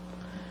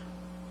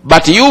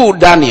 but you,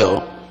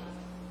 Daniel,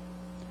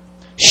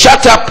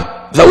 shut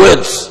up the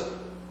words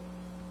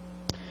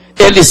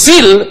and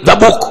seal the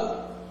book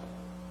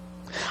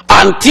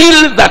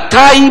until the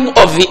time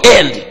of the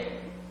end.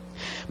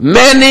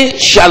 Many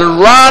shall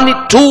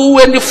run to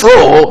and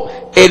fro,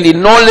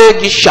 and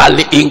knowledge shall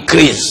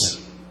increase.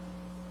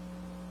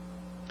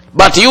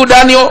 But you,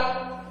 Daniel,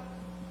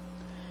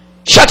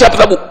 shut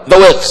up the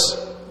words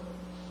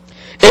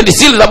and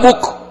seal the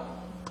book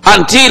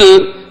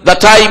until the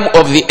time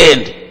of the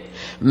end.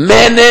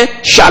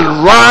 Many shall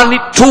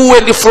run to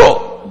and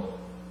fro,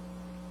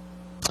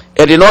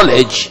 and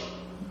knowledge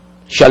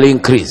shall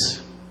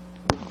increase.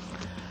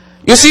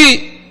 You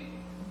see,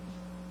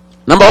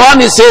 number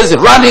 1, it says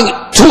running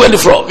to and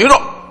fro. You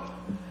know,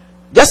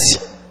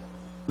 just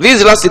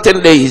these last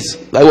 10 days,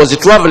 I was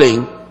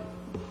traveling,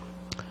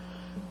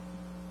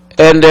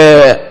 and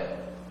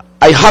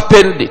I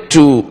happened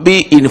to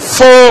be in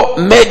 4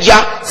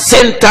 major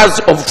centers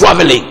of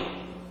traveling.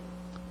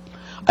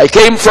 I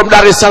came from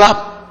Dar es Salaam.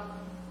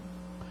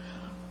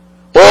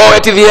 Oh,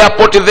 at the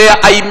airport there,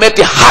 I met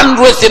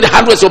hundreds and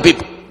hundreds of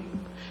people.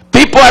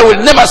 People I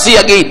will never see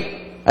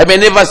again. I may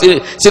never see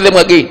them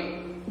again.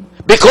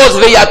 Because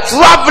they are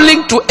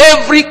traveling to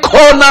every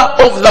corner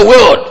of the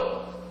world.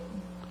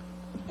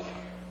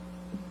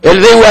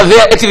 And they were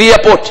there at the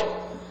airport.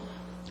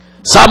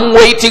 Some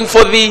waiting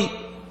for the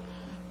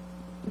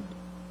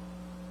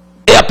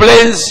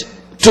airplanes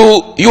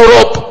to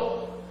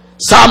Europe,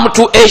 some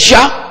to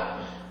Asia,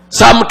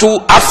 some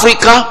to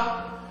Africa,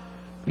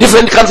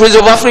 different countries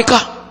of Africa,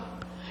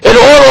 and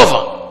all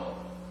over.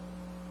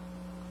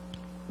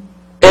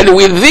 And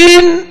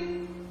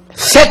within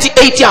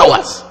 38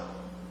 hours,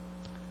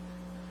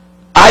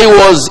 I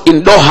was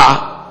in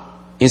Doha,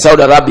 in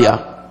Saudi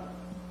Arabia,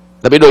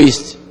 the Middle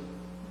East.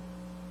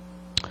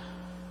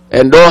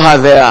 And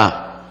Doha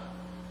there,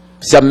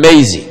 it's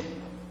amazing.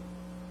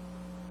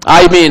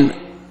 I mean,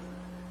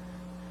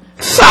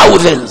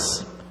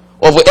 thousands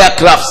of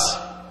aircrafts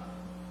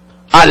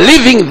are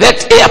leaving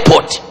that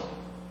airport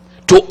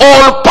to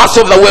all parts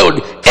of the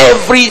world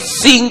every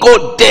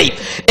single day.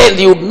 And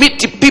you meet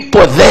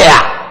people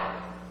there,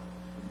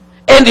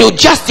 and you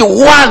just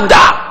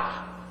wonder,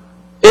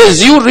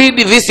 as you read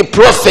this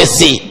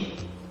prophecy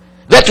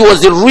that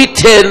was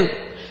written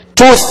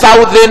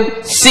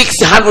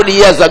 2,600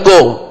 years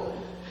ago,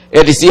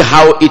 and see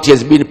how it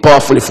has been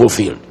powerfully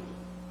fulfilled.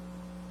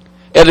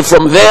 And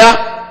from there,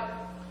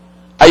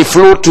 I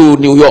flew to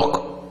New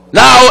York.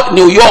 Now,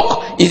 New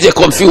York is a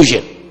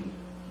confusion.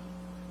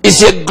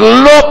 It's a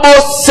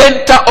global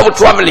center of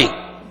traveling.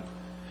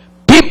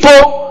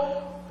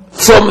 People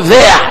from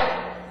there,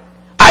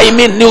 I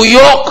mean New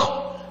York,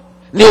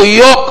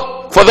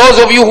 for those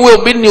of you who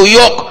have been in New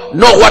York,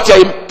 know what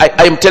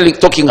I'm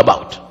talking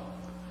about.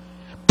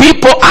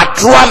 People are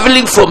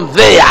traveling from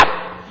there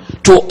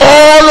to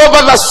all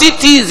over the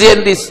cities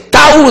and the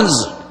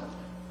towns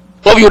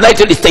of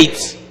United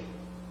States.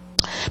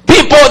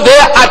 People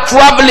there are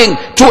traveling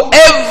to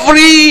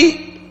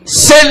every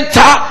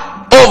center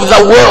of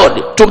the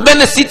world, to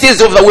many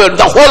cities of the world.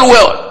 The whole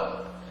world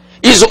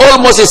is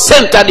almost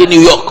centered in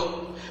New York.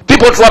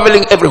 People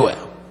traveling everywhere.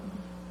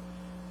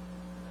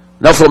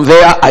 Now from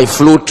there I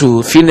flew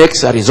to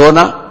Phoenix,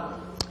 Arizona,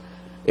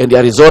 and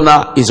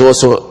Arizona is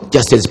also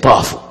just as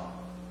powerful.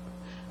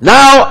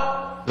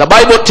 Now the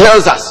Bible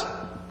tells us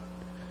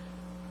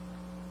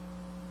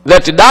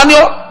that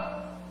Daniel,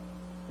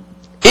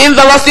 in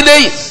the last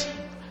days,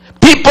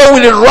 people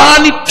will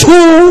run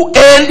to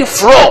and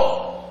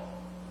fro,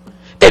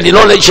 and the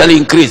knowledge shall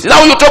increase.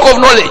 Now you talk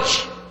of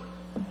knowledge.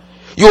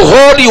 You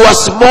hold your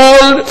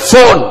small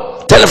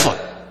phone, telephone.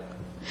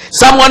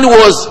 Someone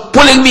was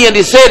pulling me and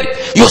he said,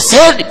 you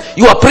said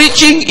your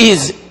preaching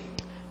is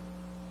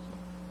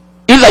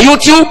in the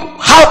YouTube.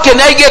 How can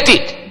I get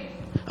it?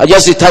 I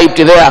just typed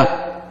there,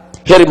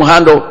 Herry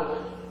Mhando,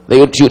 the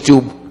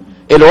YouTube,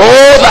 and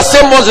all the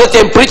sermons that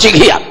I'm preaching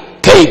here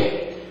came.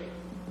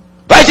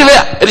 Right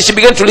there, and she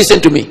began to listen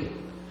to me.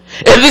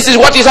 And this is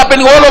what is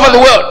happening all over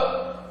the world.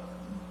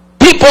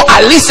 People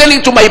are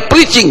listening to my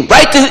preaching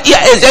right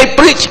here as I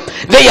preach.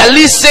 They are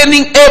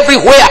listening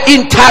everywhere.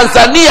 In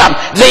Tanzania,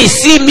 they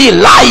see me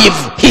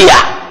live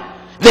here.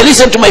 They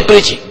listen to my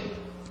preaching.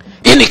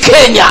 In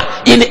Kenya,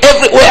 in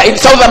everywhere, in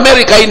South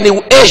America, in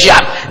Asia,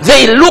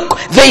 they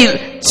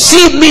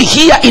see me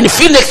here in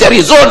Phoenix,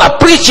 Arizona,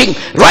 preaching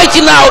right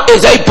now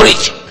as I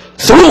preach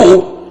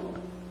through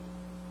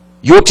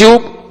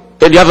YouTube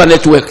and the other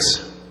networks.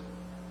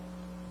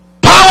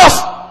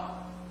 Powerful.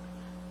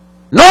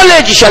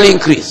 Knowledge shall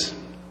increase.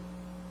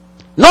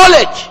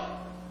 Knowledge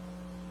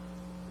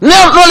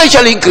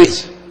shall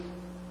increase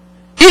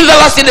in the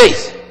last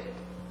days.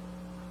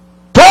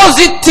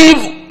 Positive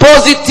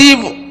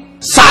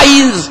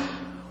signs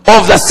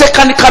of the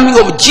second coming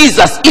of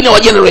Jesus in our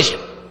generation.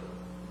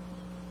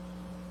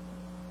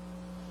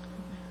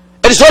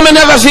 And so many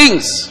other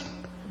things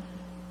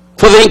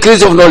for the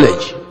increase of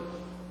knowledge.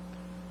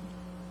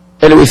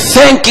 And we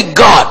thank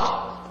God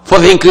for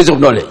the increase of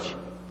knowledge.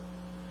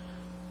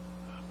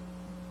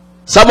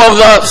 Some of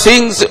the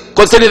things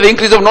concerning the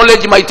increase of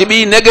knowledge might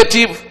be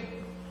negative.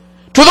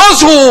 To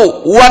those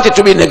who want it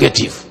to be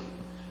negative,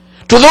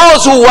 to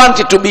those who want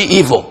it to be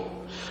evil,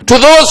 to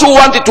those who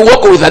want it to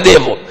walk with the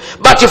devil.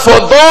 But for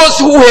those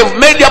who have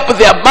made up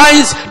their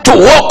minds to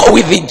walk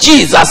with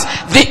Jesus,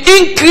 the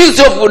increase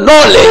of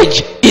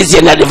knowledge is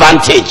an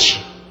advantage.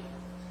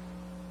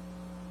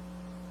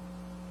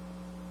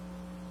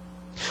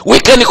 We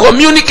can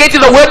communicate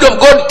the word of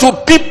God to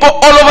people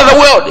all over the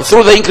world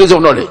through the increase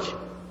of knowledge.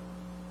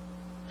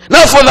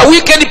 Now for the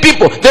wicked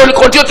people, they will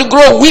continue to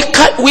grow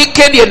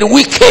wicked and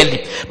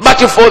wicked. But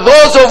for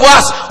those of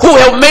us who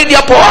have made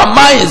up our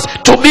minds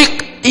to be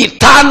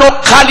eternal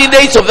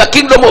candidates of the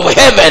kingdom of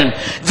heaven,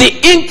 the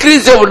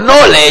increase of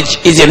knowledge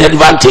is an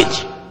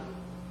advantage.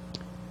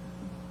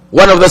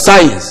 One of the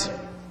signs,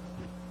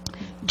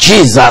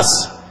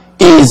 Jesus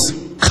is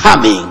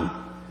coming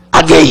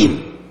again.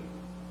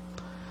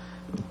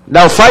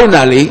 Now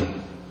finally,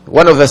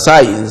 one of the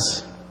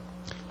signs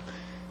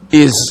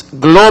is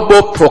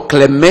global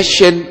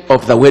proclamation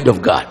of the word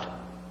of God.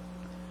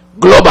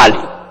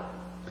 Globally.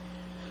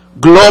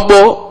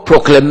 Global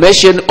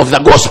proclamation of the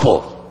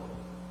gospel.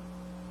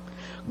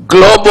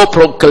 Global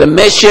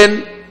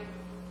proclamation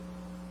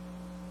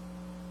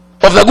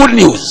of the good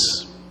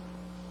news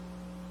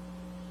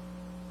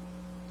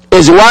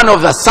is one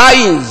of the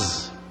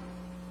signs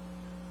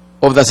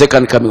of the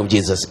second coming of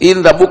Jesus.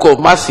 In the book of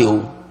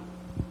Matthew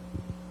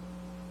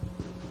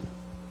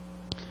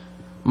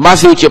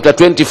chapter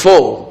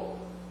 24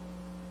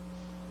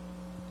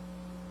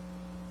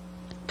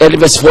 and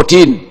verse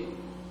 14,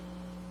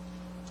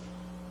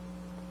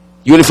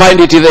 you will find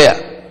it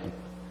there.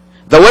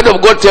 The word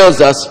of God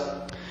tells us,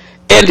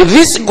 and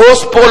this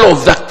gospel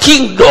of the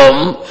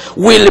kingdom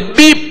will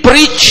be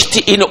preached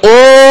in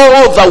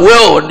all the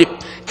world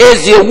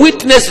as a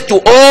witness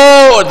to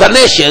all the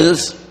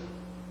nations,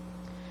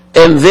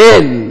 and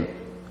then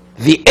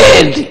the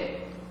end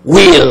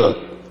will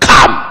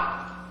come.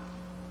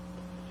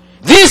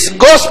 This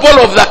gospel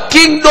of the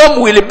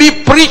kingdom will be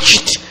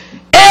preached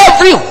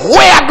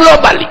everywhere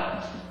globally,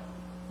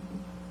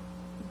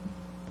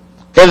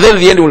 and then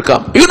the end will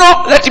come. You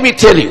know, let me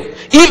tell you,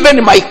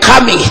 even my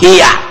coming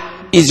here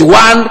is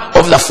one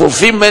of the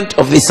fulfillment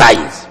of these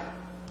signs.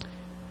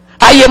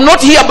 I am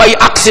not here by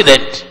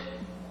accident.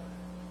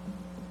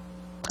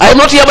 I am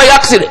not here by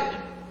accident.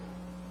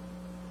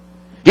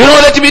 You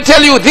know, let me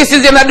tell you, this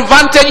is an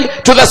advantage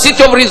to the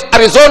city of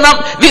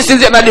Arizona. This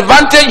is an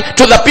advantage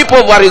to the people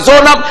of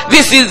Arizona.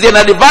 This is an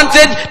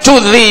advantage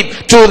to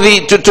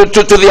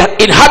the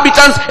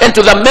inhabitants and to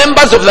the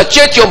members of the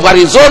church of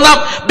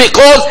Arizona,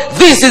 because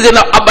this is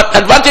an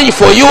advantage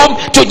for you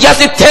to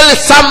just tell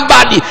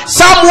somebody,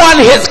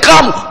 someone has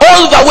come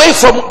all the way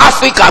from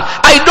Africa.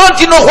 I don't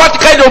know what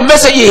kind of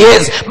message he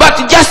has, but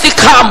just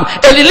come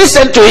and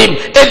listen to him,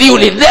 and you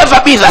will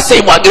never be the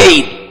same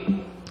again.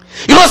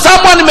 You know,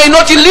 someone may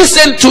not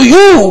listen to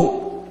you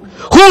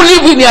who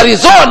live in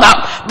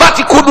Arizona, but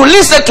could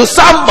listen to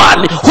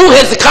someone who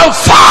has come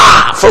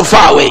from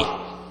far away.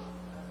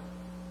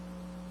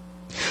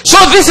 So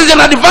this is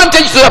an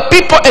advantage to the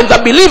people and the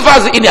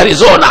believers in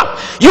Arizona.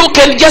 You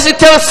can just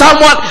tell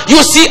someone, you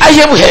see, I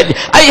have heard,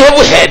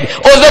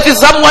 or that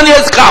someone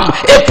has come,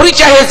 a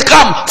preacher has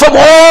come from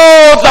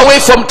all the way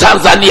from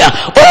Tanzania,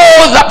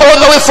 all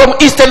the way from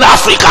Eastern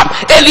Africa,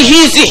 and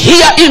he's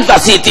here in the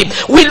city.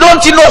 We don't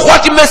know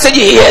what message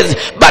he has,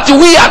 but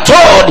we are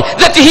told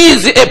that he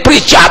is a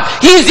preacher.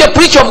 He is a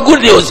preacher of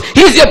good news.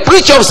 He is a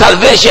preacher of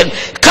salvation.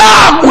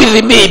 Come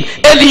with me,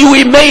 and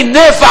you may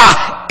never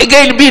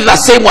again be the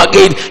same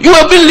again. You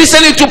have been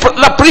listening to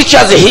the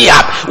preachers here.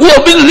 We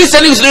have been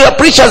listening to the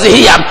preachers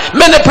here.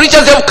 Many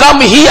preachers have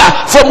come here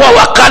from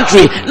our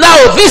country. Now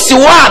this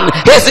one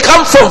has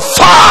come from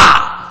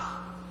far.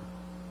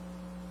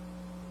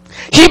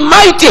 He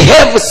might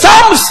have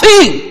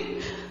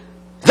something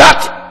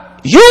that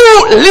you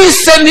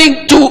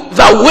listening to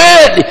the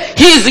word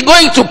he is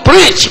going to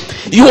preach,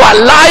 your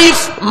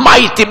life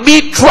might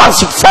be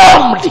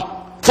transformed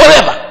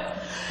forever.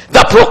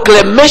 The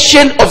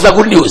proclamation of the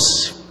good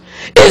news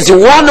is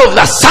one of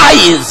the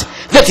signs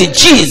that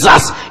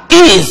Jesus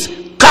is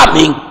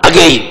coming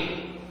again.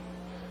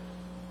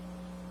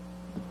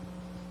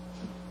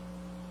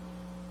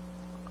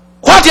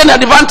 What an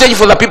advantage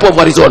for the people of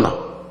Arizona.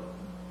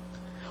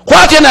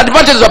 What an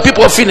advantage to the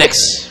people of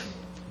Phoenix.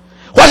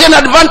 What an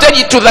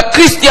advantage to the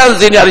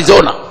Christians in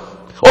Arizona,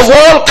 of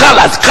all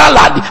colors,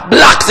 colored,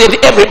 blacks, and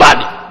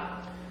everybody,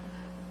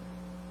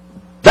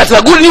 that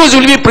the good news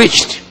will be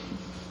preached.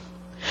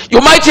 You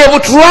might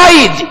have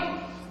tried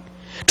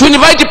to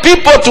invite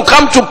people to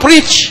come to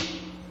preach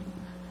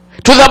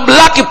to the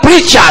black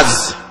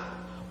preachers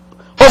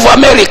of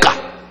America,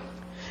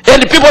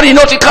 and people did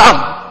not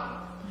come.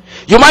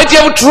 You might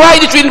have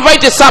tried to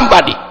invite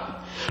somebody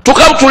to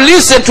come to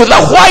listen to the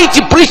white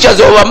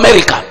preachers of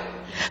America.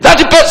 That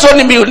person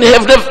will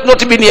have not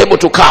been able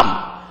to come.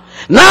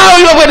 Now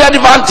you have an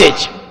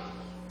advantage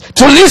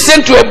to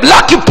listen to a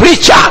black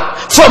preacher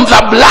from the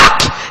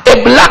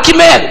a black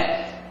man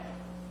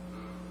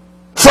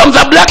from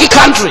the black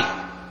country.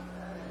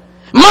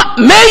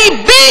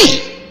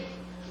 Maybe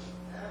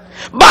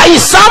by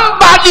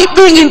somebody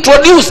being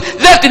introduced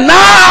that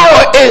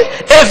now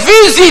a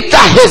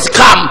visitor has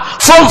come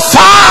from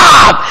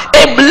far,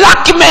 a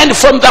black man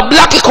from the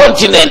black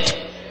continent.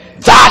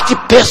 That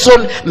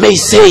person may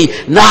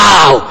say,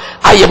 now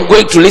I am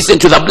going to listen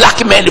to the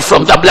black man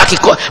from the black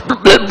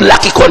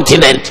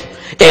continent,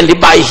 and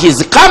by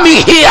his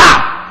coming here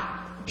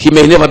he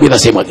may never be the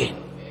same again.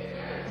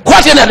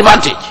 What an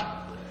advantage.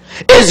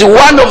 Is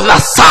one of the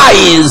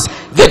signs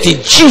that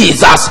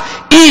Jesus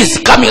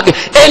is coming again.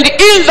 And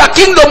in the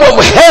kingdom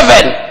of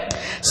heaven,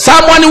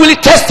 someone will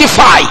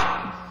testify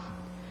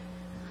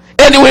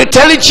and will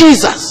tell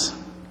Jesus,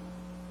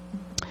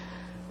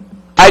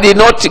 I did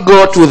not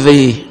go to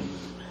the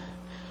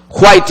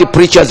white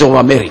preachers of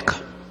America.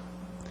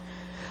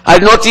 I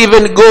did not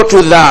even go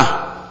to the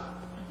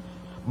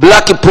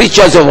black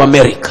preachers of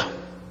America.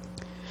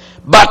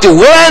 But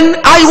when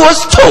I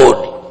was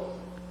told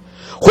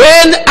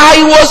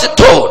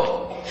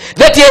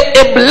that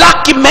a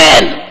black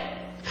man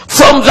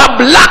from the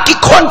black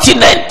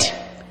continent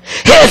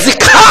has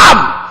come,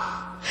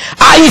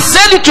 I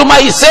said to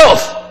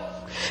myself,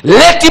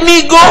 let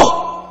me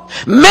go.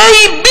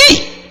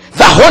 Maybe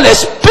the Holy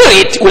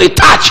Spirit will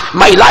touch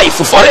my life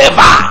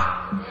forever.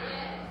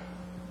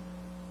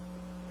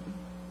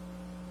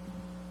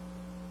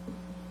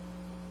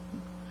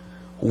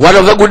 One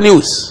of the good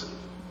news,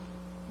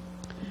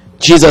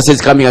 Jesus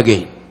is coming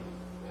again.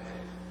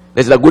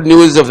 That the good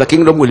news of the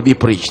kingdom will be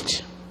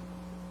preached.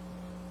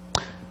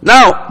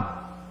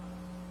 Now,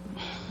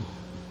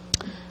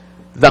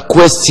 the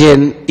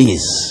question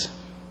is,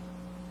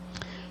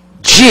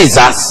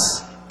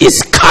 Jesus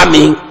is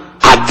coming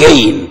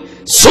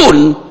again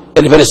soon,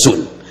 and very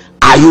soon.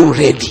 Are you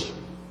ready?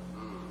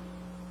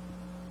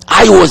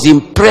 I was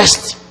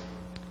impressed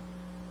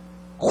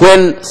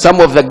when some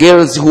of the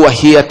girls who are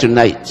here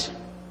tonight,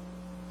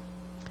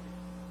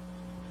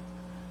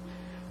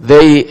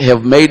 they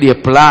have made a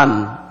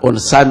plan on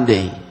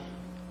Sunday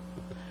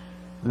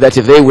that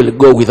they will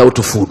go without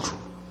food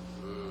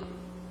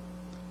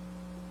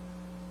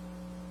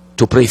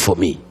to pray for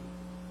me.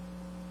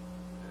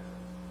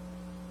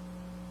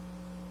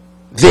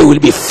 They will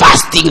be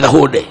fasting the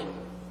whole day.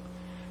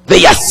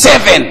 They are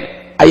 7,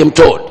 I am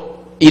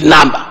told, in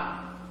number.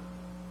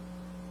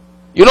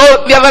 You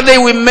know, the other day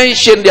we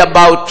mentioned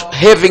about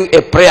having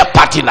a prayer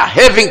partner,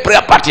 having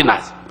prayer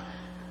partners.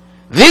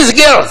 These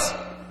girls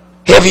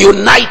have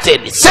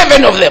united,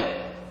 7 of them,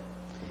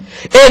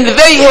 and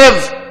they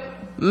have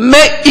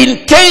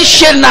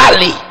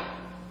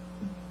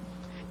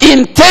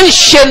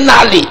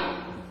intentionally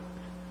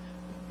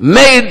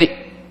made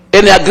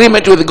an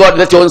agreement with God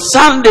that on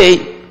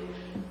Sunday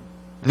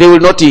they will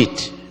not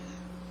eat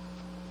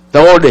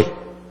the whole day,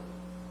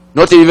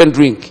 not even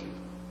drink,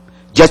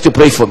 just to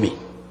pray for me,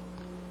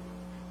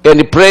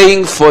 and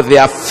praying for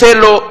their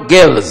fellow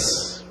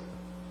girls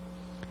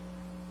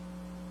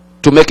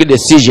to make a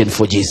decision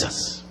for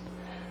Jesus.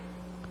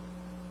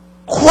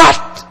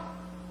 What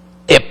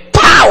a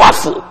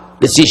powerful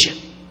decision.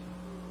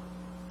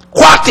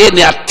 What an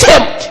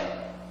attempt.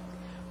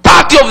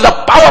 Part of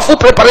the powerful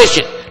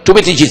preparation to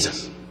meet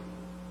Jesus.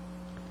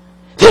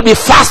 They'll be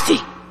fasting,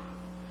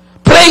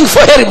 praying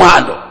for Herry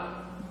Mhando,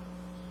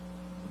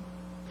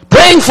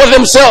 praying for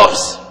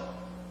themselves,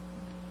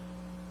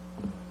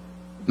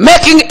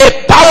 making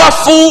a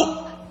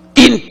powerful,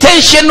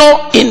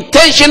 intentional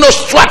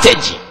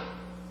strategy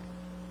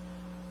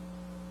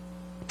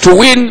to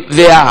win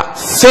their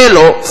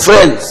fellow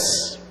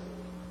friends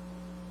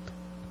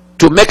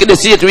to make a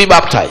decision to be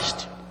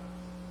baptized.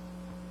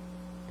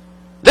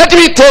 Let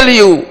me tell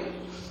you,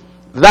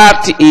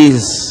 that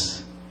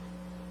is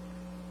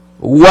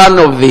one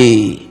of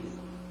the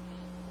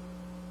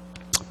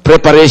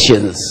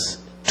preparations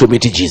to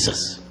meet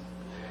Jesus.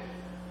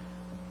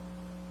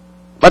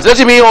 But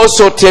let me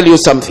also tell you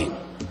something,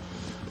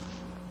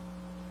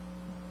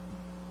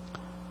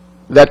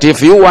 that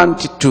if you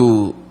want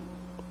to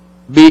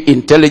be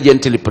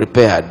intelligently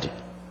prepared,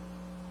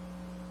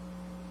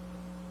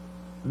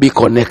 be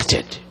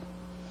connected,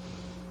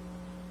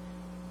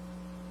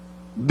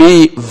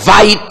 be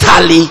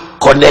vitally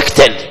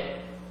connected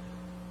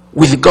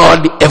with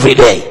God every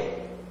day.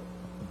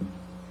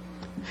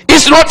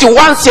 It's not a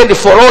once and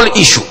for all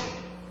issue.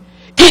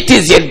 It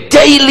is a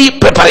daily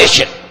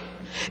preparation.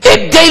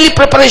 A daily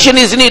preparation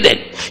is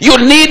needed. You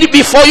need,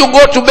 before you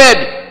go to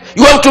bed,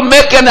 you have to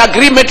make an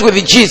agreement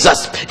with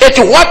Jesus. At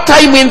what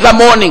time in the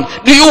morning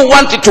do you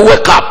want to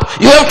wake up?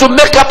 You have to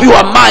make up your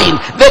mind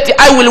that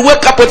I will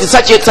wake up at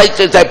such a time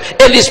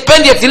and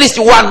spend at least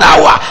 1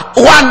 hour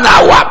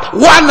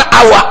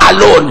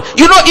alone.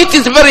 You know, it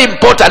is very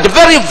important,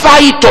 very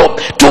vital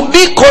to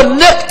be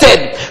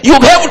connected. You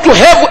have to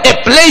have a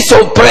place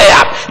of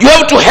prayer. You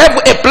have to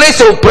have a place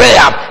of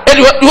prayer, and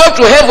you have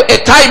to have a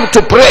time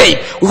to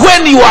pray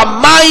when your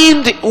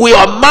mind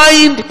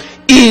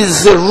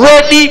is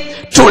ready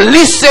to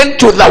listen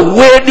to the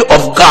word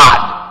of God.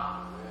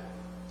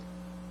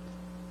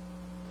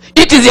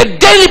 It is a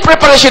daily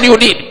preparation you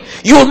need.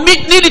 You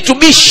need to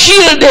be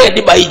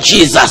shielded by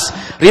Jesus.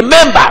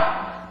 Remember,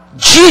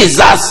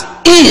 Jesus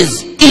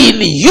is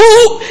in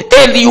you,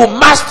 and you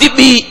must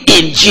be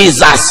in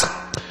Jesus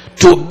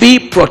to be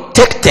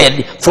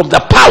protected from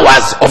the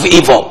powers of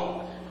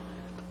evil,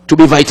 to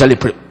be vitally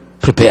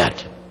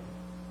prepared.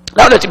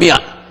 Now let me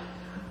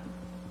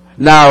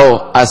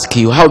now ask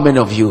you, how many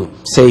of you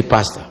say,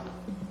 Pastor,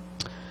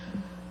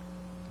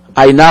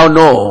 I now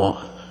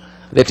know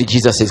that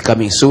Jesus is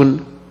coming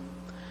soon,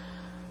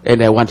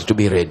 and I want to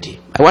be ready.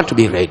 I want to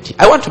be ready.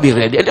 I want to be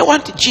ready, and I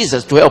want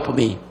Jesus to help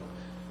me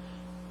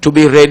to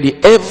be ready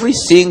every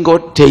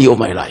single day of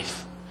my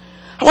life.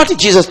 I want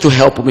Jesus to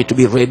help me to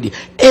be ready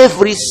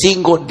every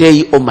single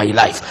day of my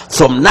life,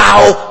 from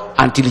now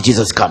until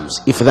Jesus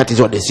comes. If that is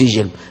your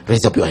decision,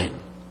 raise up your hand.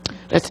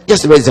 Let's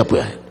just raise up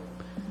your hand.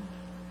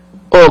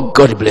 Oh,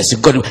 God bless you.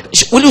 God,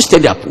 will you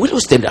stand up? Will you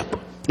stand up?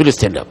 Will you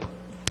stand up?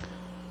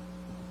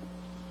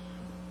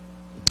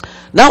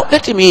 Now,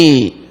 let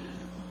me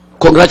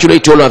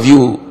congratulate all of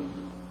you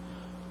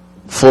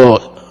for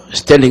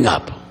standing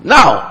up.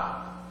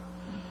 Now,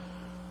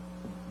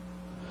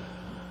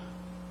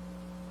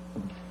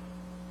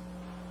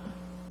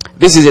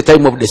 this is a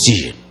time of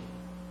decision.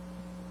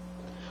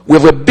 We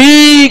have a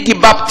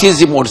big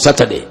baptism on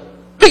Saturday.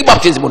 Big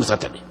baptism on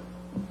Saturday.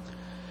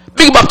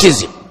 Big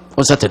baptism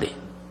on Saturday.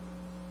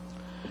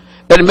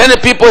 And many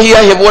people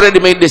here have already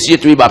made the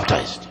decision to be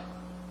baptized.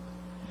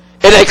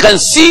 And I can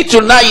see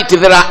tonight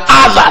there are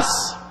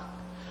others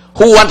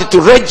who want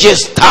to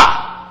register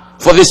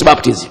for this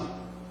baptism.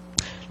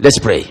 Let's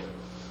pray.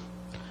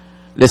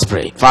 Let's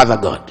pray. Father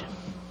God,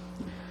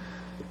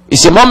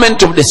 it's a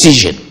moment of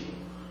decision.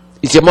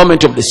 It's a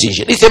moment of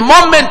decision. It's a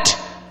moment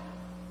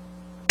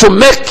to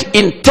make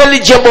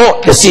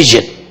intelligible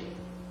decision.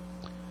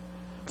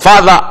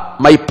 Father,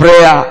 my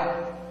prayer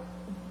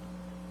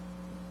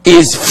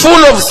is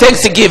full of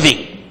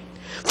thanksgiving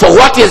for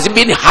what has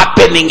been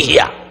happening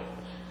here.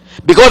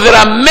 Because there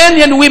are men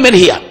and women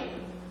here,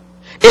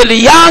 and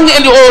young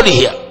and old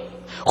here,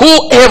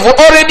 who have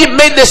already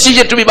made the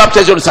decision to be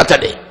baptized on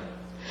Saturday.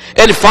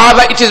 And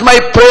Father, it is my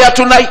prayer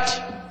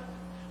tonight,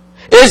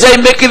 as I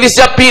make this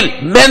appeal,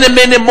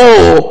 many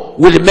more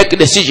will make a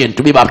decision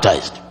to be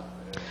baptized.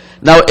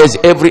 Now, as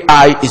every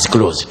eye is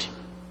closed,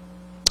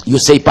 you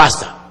say,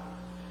 Pastor,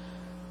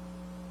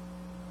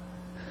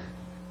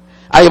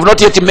 I have not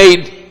yet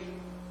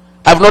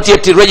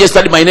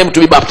registered my name to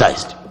be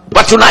baptized.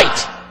 But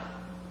tonight,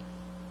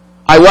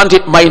 I want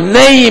my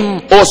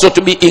name also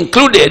to be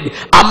included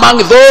among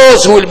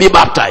those who will be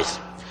baptized.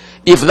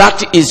 If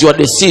that is your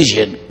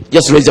decision,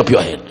 just raise up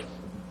your hand.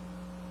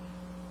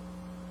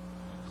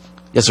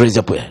 Just raise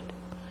up your hand.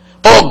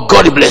 Oh,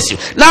 God bless you.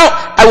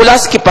 Now, I will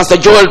ask Pastor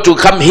Joel to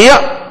come here,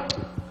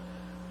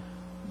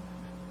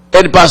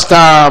 and Pastor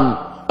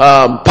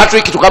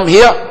Patrick to come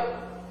here,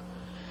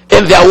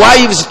 and their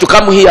wives to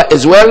come here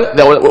as well,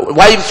 their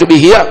wives to be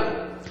here.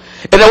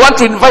 And I want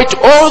to invite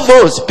all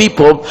those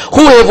people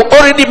who have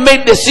already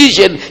made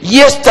decision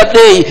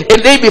yesterday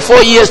and day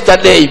before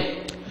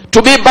yesterday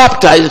to be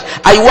baptized.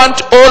 I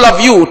want all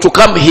of you to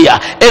come here,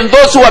 and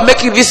those who are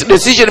making this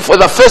decision for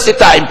the first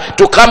time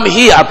to come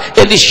here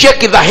and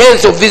shake the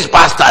hands of these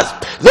pastors.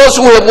 Those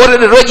who have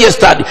already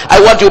registered, I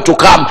want you to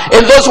come,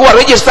 and those who are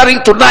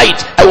registering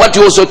tonight, I want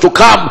you also to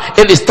come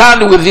and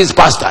stand with these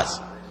pastors.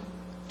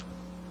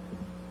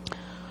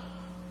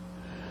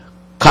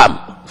 Come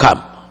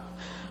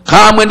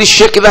and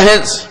shake the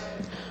hands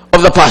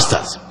of the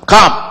pastors.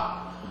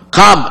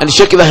 Come and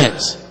shake the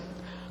hands.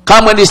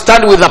 Come and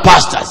stand with the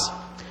pastors.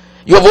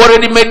 You have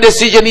already made a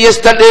decision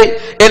yesterday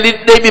and the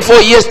day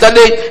before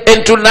yesterday,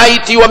 and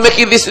tonight you are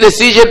making this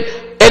decision,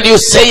 and you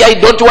say, I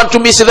don't want to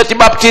miss that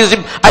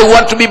baptism. I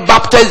want to be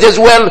baptized as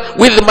well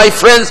with my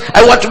friends.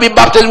 I want to be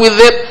baptized with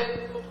them.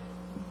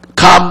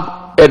 Come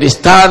and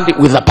stand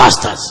with the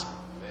pastors.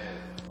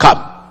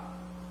 Come.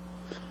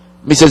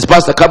 Mrs.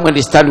 Pastor, come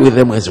and stand with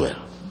them as well.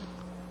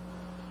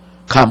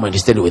 Come and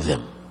stand with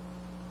them.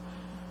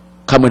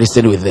 Come and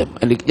stand with them.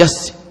 And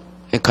just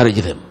encourage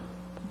them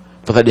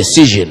for the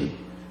decision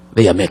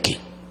they are making.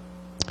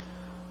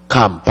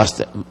 Come,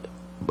 pastor,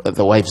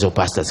 the wives of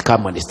pastors,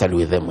 come and stand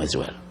with them as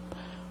well.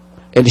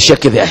 And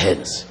shake their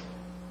hands.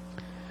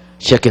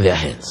 Shake their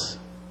hands.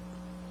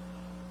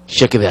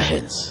 Shake their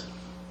hands.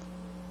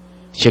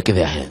 Shake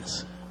their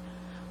hands.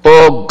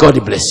 Oh, God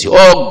bless you.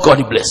 Oh,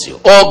 God bless you.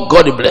 Oh,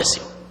 God bless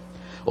you.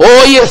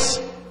 Oh, yes.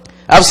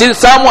 I've seen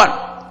someone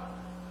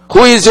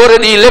who is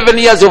already 11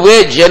 years of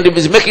age and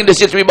is making the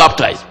decision to be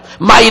baptized.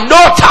 My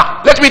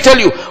daughter, let me tell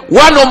you,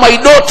 one of my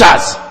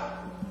daughters,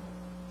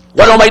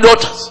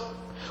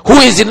 who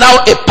is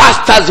now a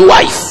pastor's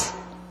wife,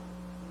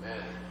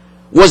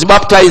 was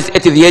baptized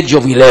at the age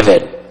of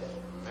 11.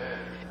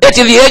 At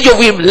the age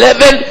of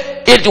 11,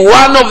 at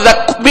one of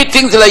the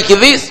meetings like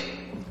this,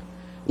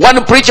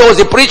 one preacher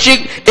was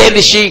preaching,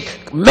 and she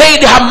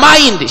made her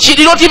mind. She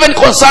did not even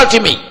consult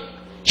me.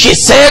 She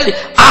said,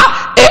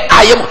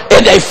 I am,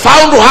 and I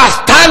found her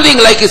standing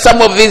like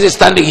some of these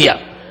standing here.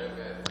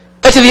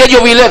 At the age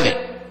of 11.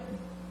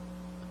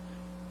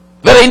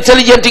 Very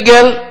intelligent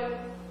girl.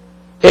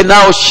 And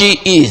now she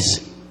is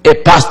a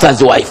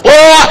pastor's wife.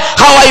 Oh,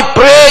 how I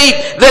pray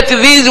that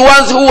these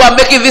ones who are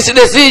making this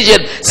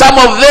decision, some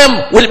of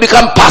them will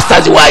become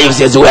pastors' wives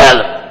as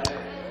well.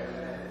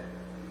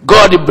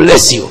 God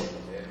bless you.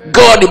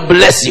 God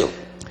bless you.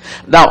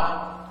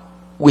 Now,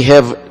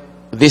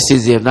 this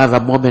is another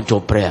moment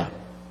of prayer.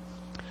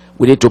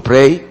 We need to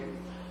pray.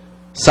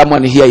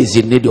 Someone here is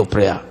in need of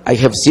prayer. I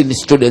have seen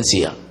students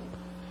here.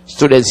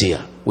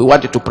 We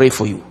wanted to pray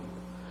for you.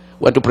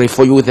 We want to pray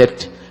for you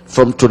that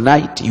from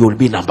tonight you will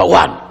be number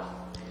one.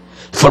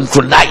 From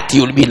tonight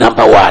you will be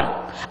number one.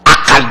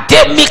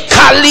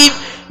 Academically,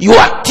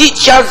 your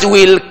teachers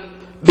will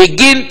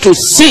begin to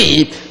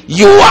see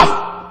your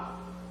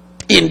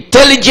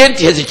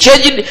intelligence has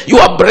changed,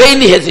 your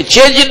brain has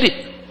changed,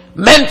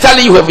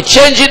 mentally you have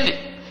changed,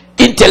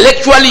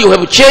 intellectually you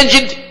have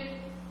changed.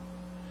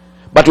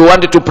 But we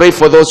wanted to pray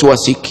for those who are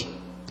sick.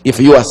 If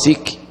you are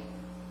sick,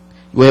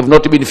 you have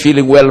not been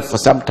feeling well for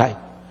some time,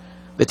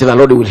 that the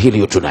Lord will heal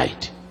you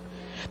tonight.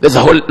 That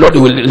the Lord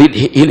will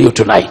heal you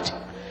tonight.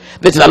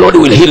 That the Lord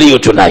will heal you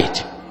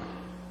tonight.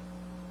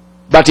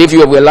 But if you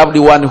have a loved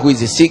one who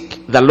is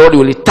sick, the Lord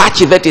will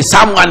touch that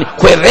someone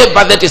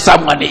wherever that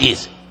someone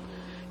is.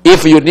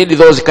 If you need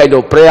those kind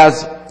of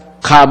prayers,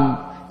 come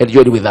and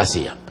join with us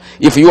here.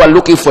 If you are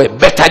looking for a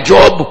better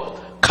job,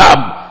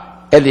 come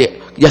and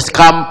just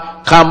come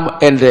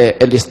and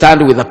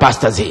stand with the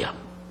pastors here.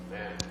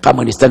 Come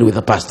and stand with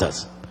the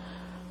pastors.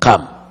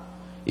 Come.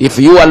 If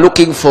you are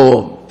looking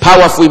for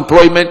powerful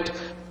employment,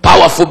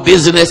 powerful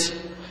business,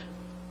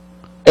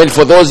 and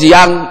for those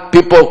young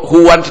people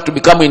who want to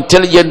become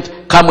intelligent,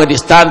 come and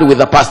stand with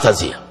the pastors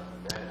here.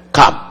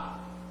 Come.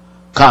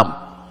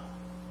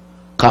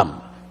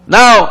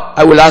 Now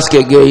I will ask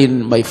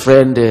again my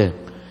friend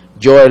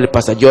Joel,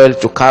 Pastor Joel,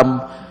 to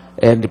come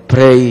and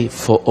pray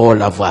for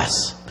all of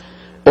us.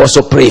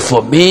 Also pray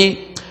for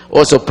me.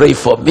 Also pray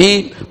for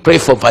me. Pray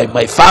for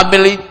my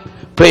family.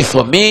 Pray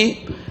for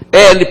me.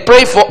 And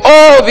pray for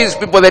all these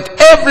people, that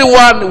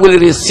everyone will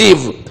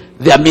receive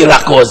their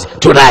miracles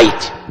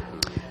tonight.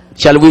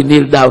 Shall we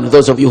kneel down?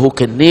 Those of you who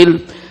can kneel.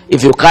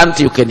 If you can't,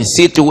 you can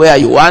sit where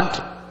you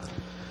want.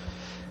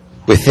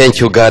 We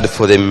thank you, God,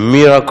 for the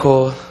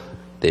miracle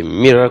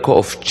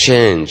of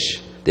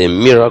change, the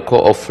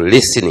miracle of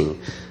listening,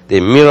 the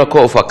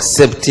miracle of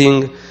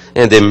accepting,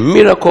 and the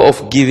miracle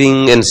of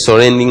giving and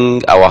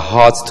surrendering our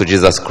hearts to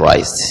Jesus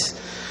Christ.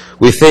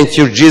 We thank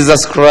you,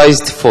 Jesus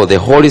Christ, for the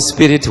Holy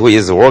Spirit who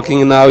is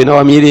working now in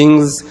our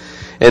meetings,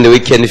 and we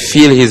can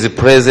feel his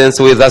presence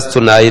with us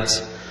tonight.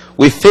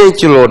 We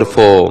thank you, Lord,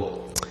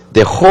 for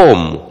the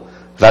home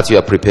that you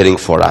are preparing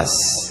for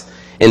us.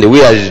 And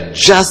we are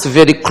just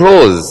very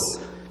close,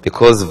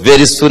 because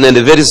very soon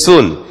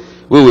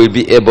we will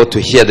be able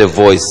to hear the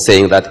voice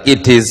saying that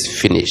it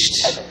is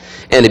finished.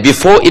 And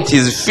before it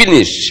is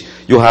finished,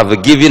 you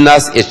have given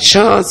us a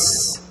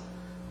chance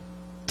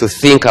to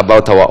think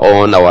about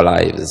our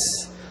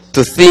lives,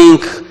 to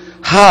think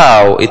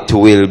how it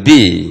will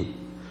be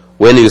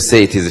when you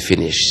say it is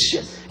finished.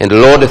 And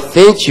Lord,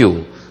 thank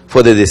you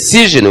for the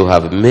decision you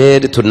have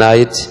made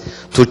tonight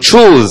to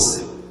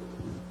choose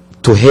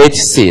to hate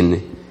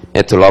sin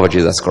and to love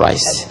Jesus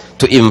Christ,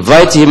 to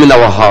invite him in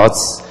our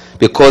hearts,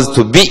 because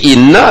to be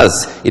in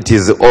us, it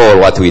is all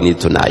what we need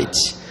tonight.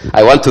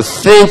 I want to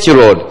thank you,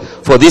 Lord,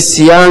 for these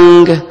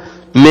young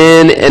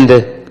men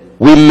and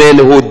women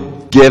who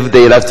gave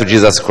their life to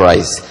Jesus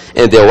Christ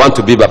and they want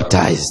to be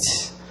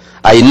baptized.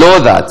 I know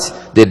that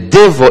the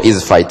devil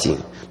is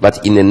fighting,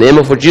 but in the name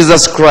of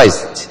Jesus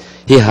Christ,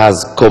 he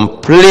has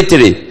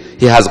completely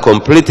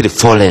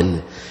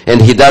fallen,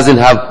 and he doesn't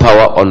have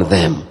power on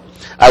them.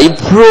 I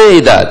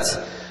pray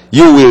that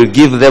you will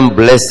give them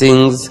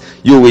blessings,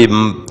 you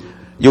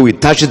will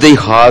touch their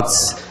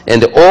hearts,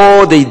 and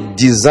all their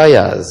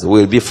desires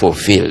will be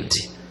fulfilled,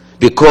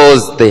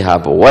 because they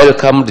have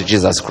welcomed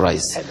Jesus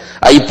Christ.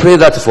 I pray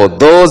that for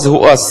those who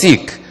are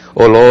sick,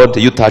 oh Lord,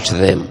 you touch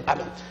them.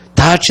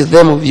 Touch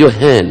them with your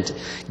hand.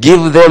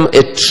 Give them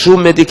a true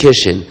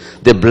medication.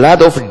 The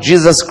blood of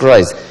Jesus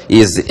Christ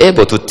is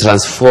able to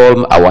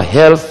transform our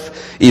health,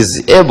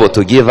 is able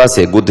to give us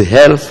a good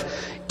health,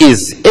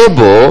 is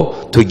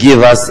able to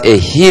give us a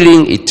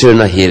healing,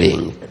 eternal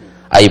healing.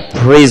 I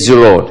praise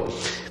you, Lord.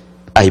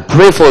 I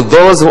pray for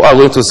those who are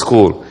going to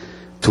school,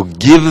 to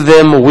give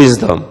them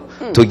wisdom,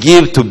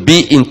 to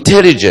be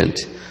intelligent,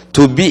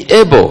 to be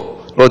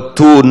able, Lord,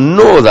 to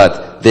know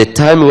that the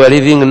time we are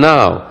living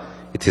now,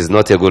 it is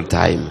not a good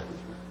time.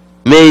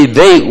 May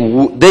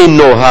they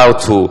know how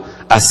to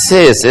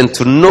assess and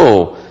to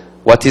know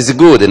what is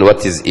good and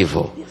what is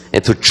evil,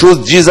 and to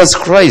choose Jesus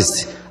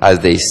Christ as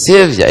their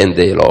Savior and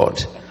their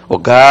Lord. Oh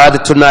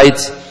God, tonight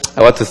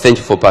I want to thank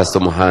you for Pastor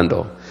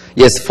Mhando.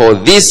 Yes, for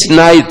this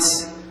night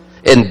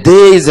and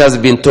days has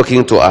been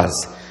talking to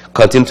us.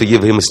 Continue to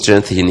give him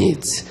strength he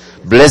needs.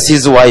 Bless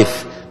his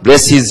wife,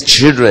 bless his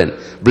children,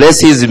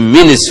 bless his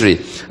ministry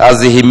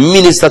as he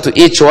ministered to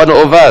each one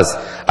of us,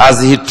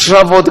 as he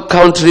traveled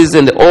countries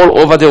and all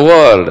over the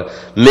world.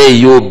 May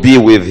you be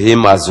with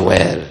him as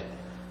well.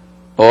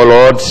 Oh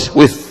Lord,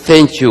 we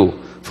thank you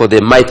for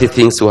the mighty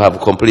things we have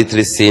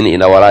completely seen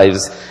in our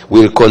lives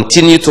will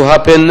continue to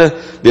happen,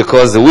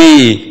 because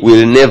we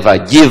will never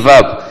give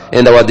up,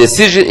 and our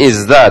decision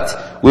is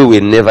that we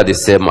will never the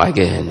same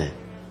again.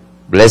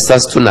 Bless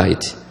us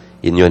tonight.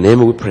 In your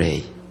name we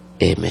pray.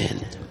 Amen.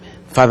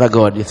 Father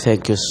God, we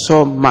thank you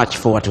so much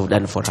for what you've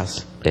done for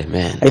us.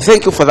 Amen. I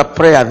thank you for the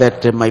prayer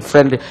that my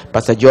friend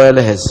Pastor Joel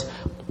has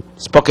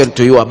spoken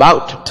to you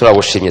about.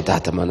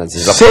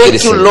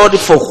 Thank you, Lord,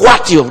 for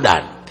what you've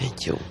done.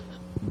 Thank you.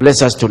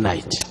 Bless us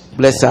tonight.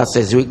 Bless us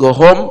as we go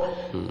home.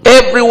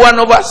 Every one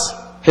of us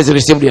has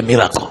received a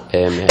miracle.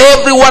 Amen.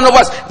 Every one of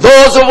us,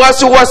 those of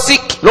us who are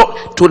sick,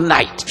 Lord,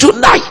 tonight,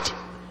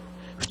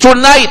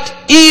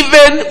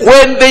 even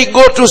when they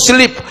go to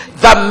sleep,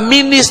 the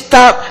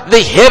minister,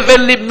 the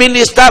heavenly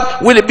minister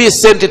will be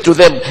sent to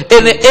them.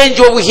 An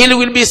angel of healing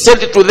will be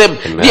sent to them.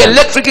 Amen. The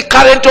electric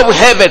current of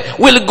heaven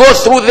will go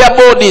through their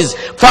bodies.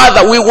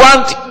 Father, we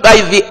want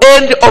by the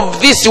end of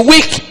this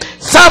week,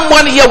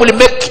 someone here will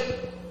make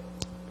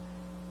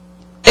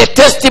a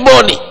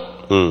testimony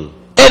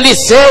and he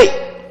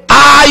say,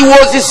 I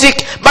was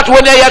sick, but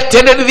when I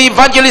attended the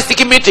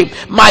evangelistic meeting,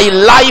 my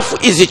life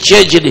is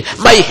changing,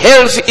 my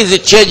health is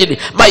changing,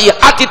 my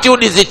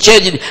attitude is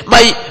changing,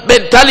 my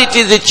mentality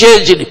is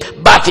changing,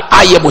 but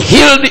I am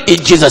healed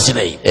in Jesus'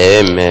 name.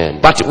 Amen.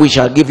 But we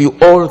shall give you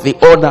all the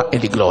honor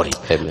and the glory.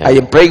 Amen. I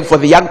am praying for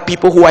the young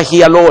people who are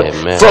here, Lord.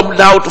 Amen.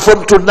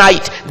 From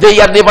tonight,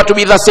 they are never to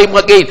be the same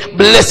again.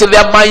 Bless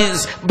their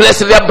minds, bless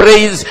their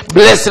brains,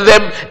 bless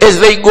them as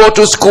they go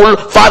to school.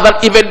 Father,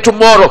 even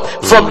tomorrow,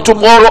 from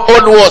tomorrow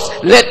onwards,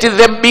 let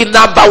them be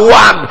number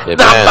one, Amen.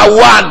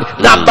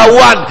 number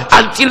one,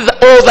 until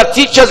all the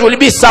teachers will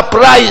be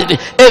surprised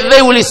and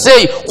they will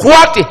say,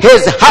 what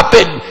has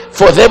happened?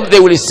 For them, they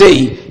will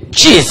say,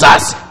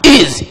 Jesus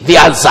is the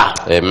answer.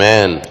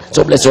 Amen.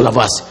 So bless all of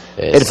us.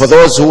 Yes. And for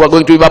those who are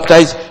going to be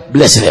baptized,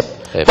 bless them.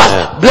 Amen.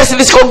 But bless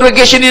this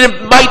congregation in a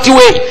mighty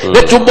way.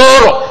 That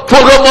tomorrow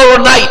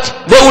night,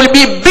 they will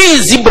be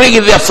busy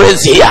bringing their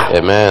friends here.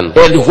 Amen.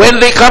 And when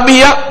they come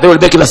here, they will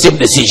make the same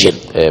decision.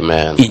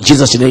 Amen. In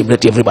Jesus' name,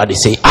 let everybody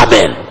say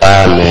Amen.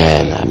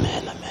 Amen.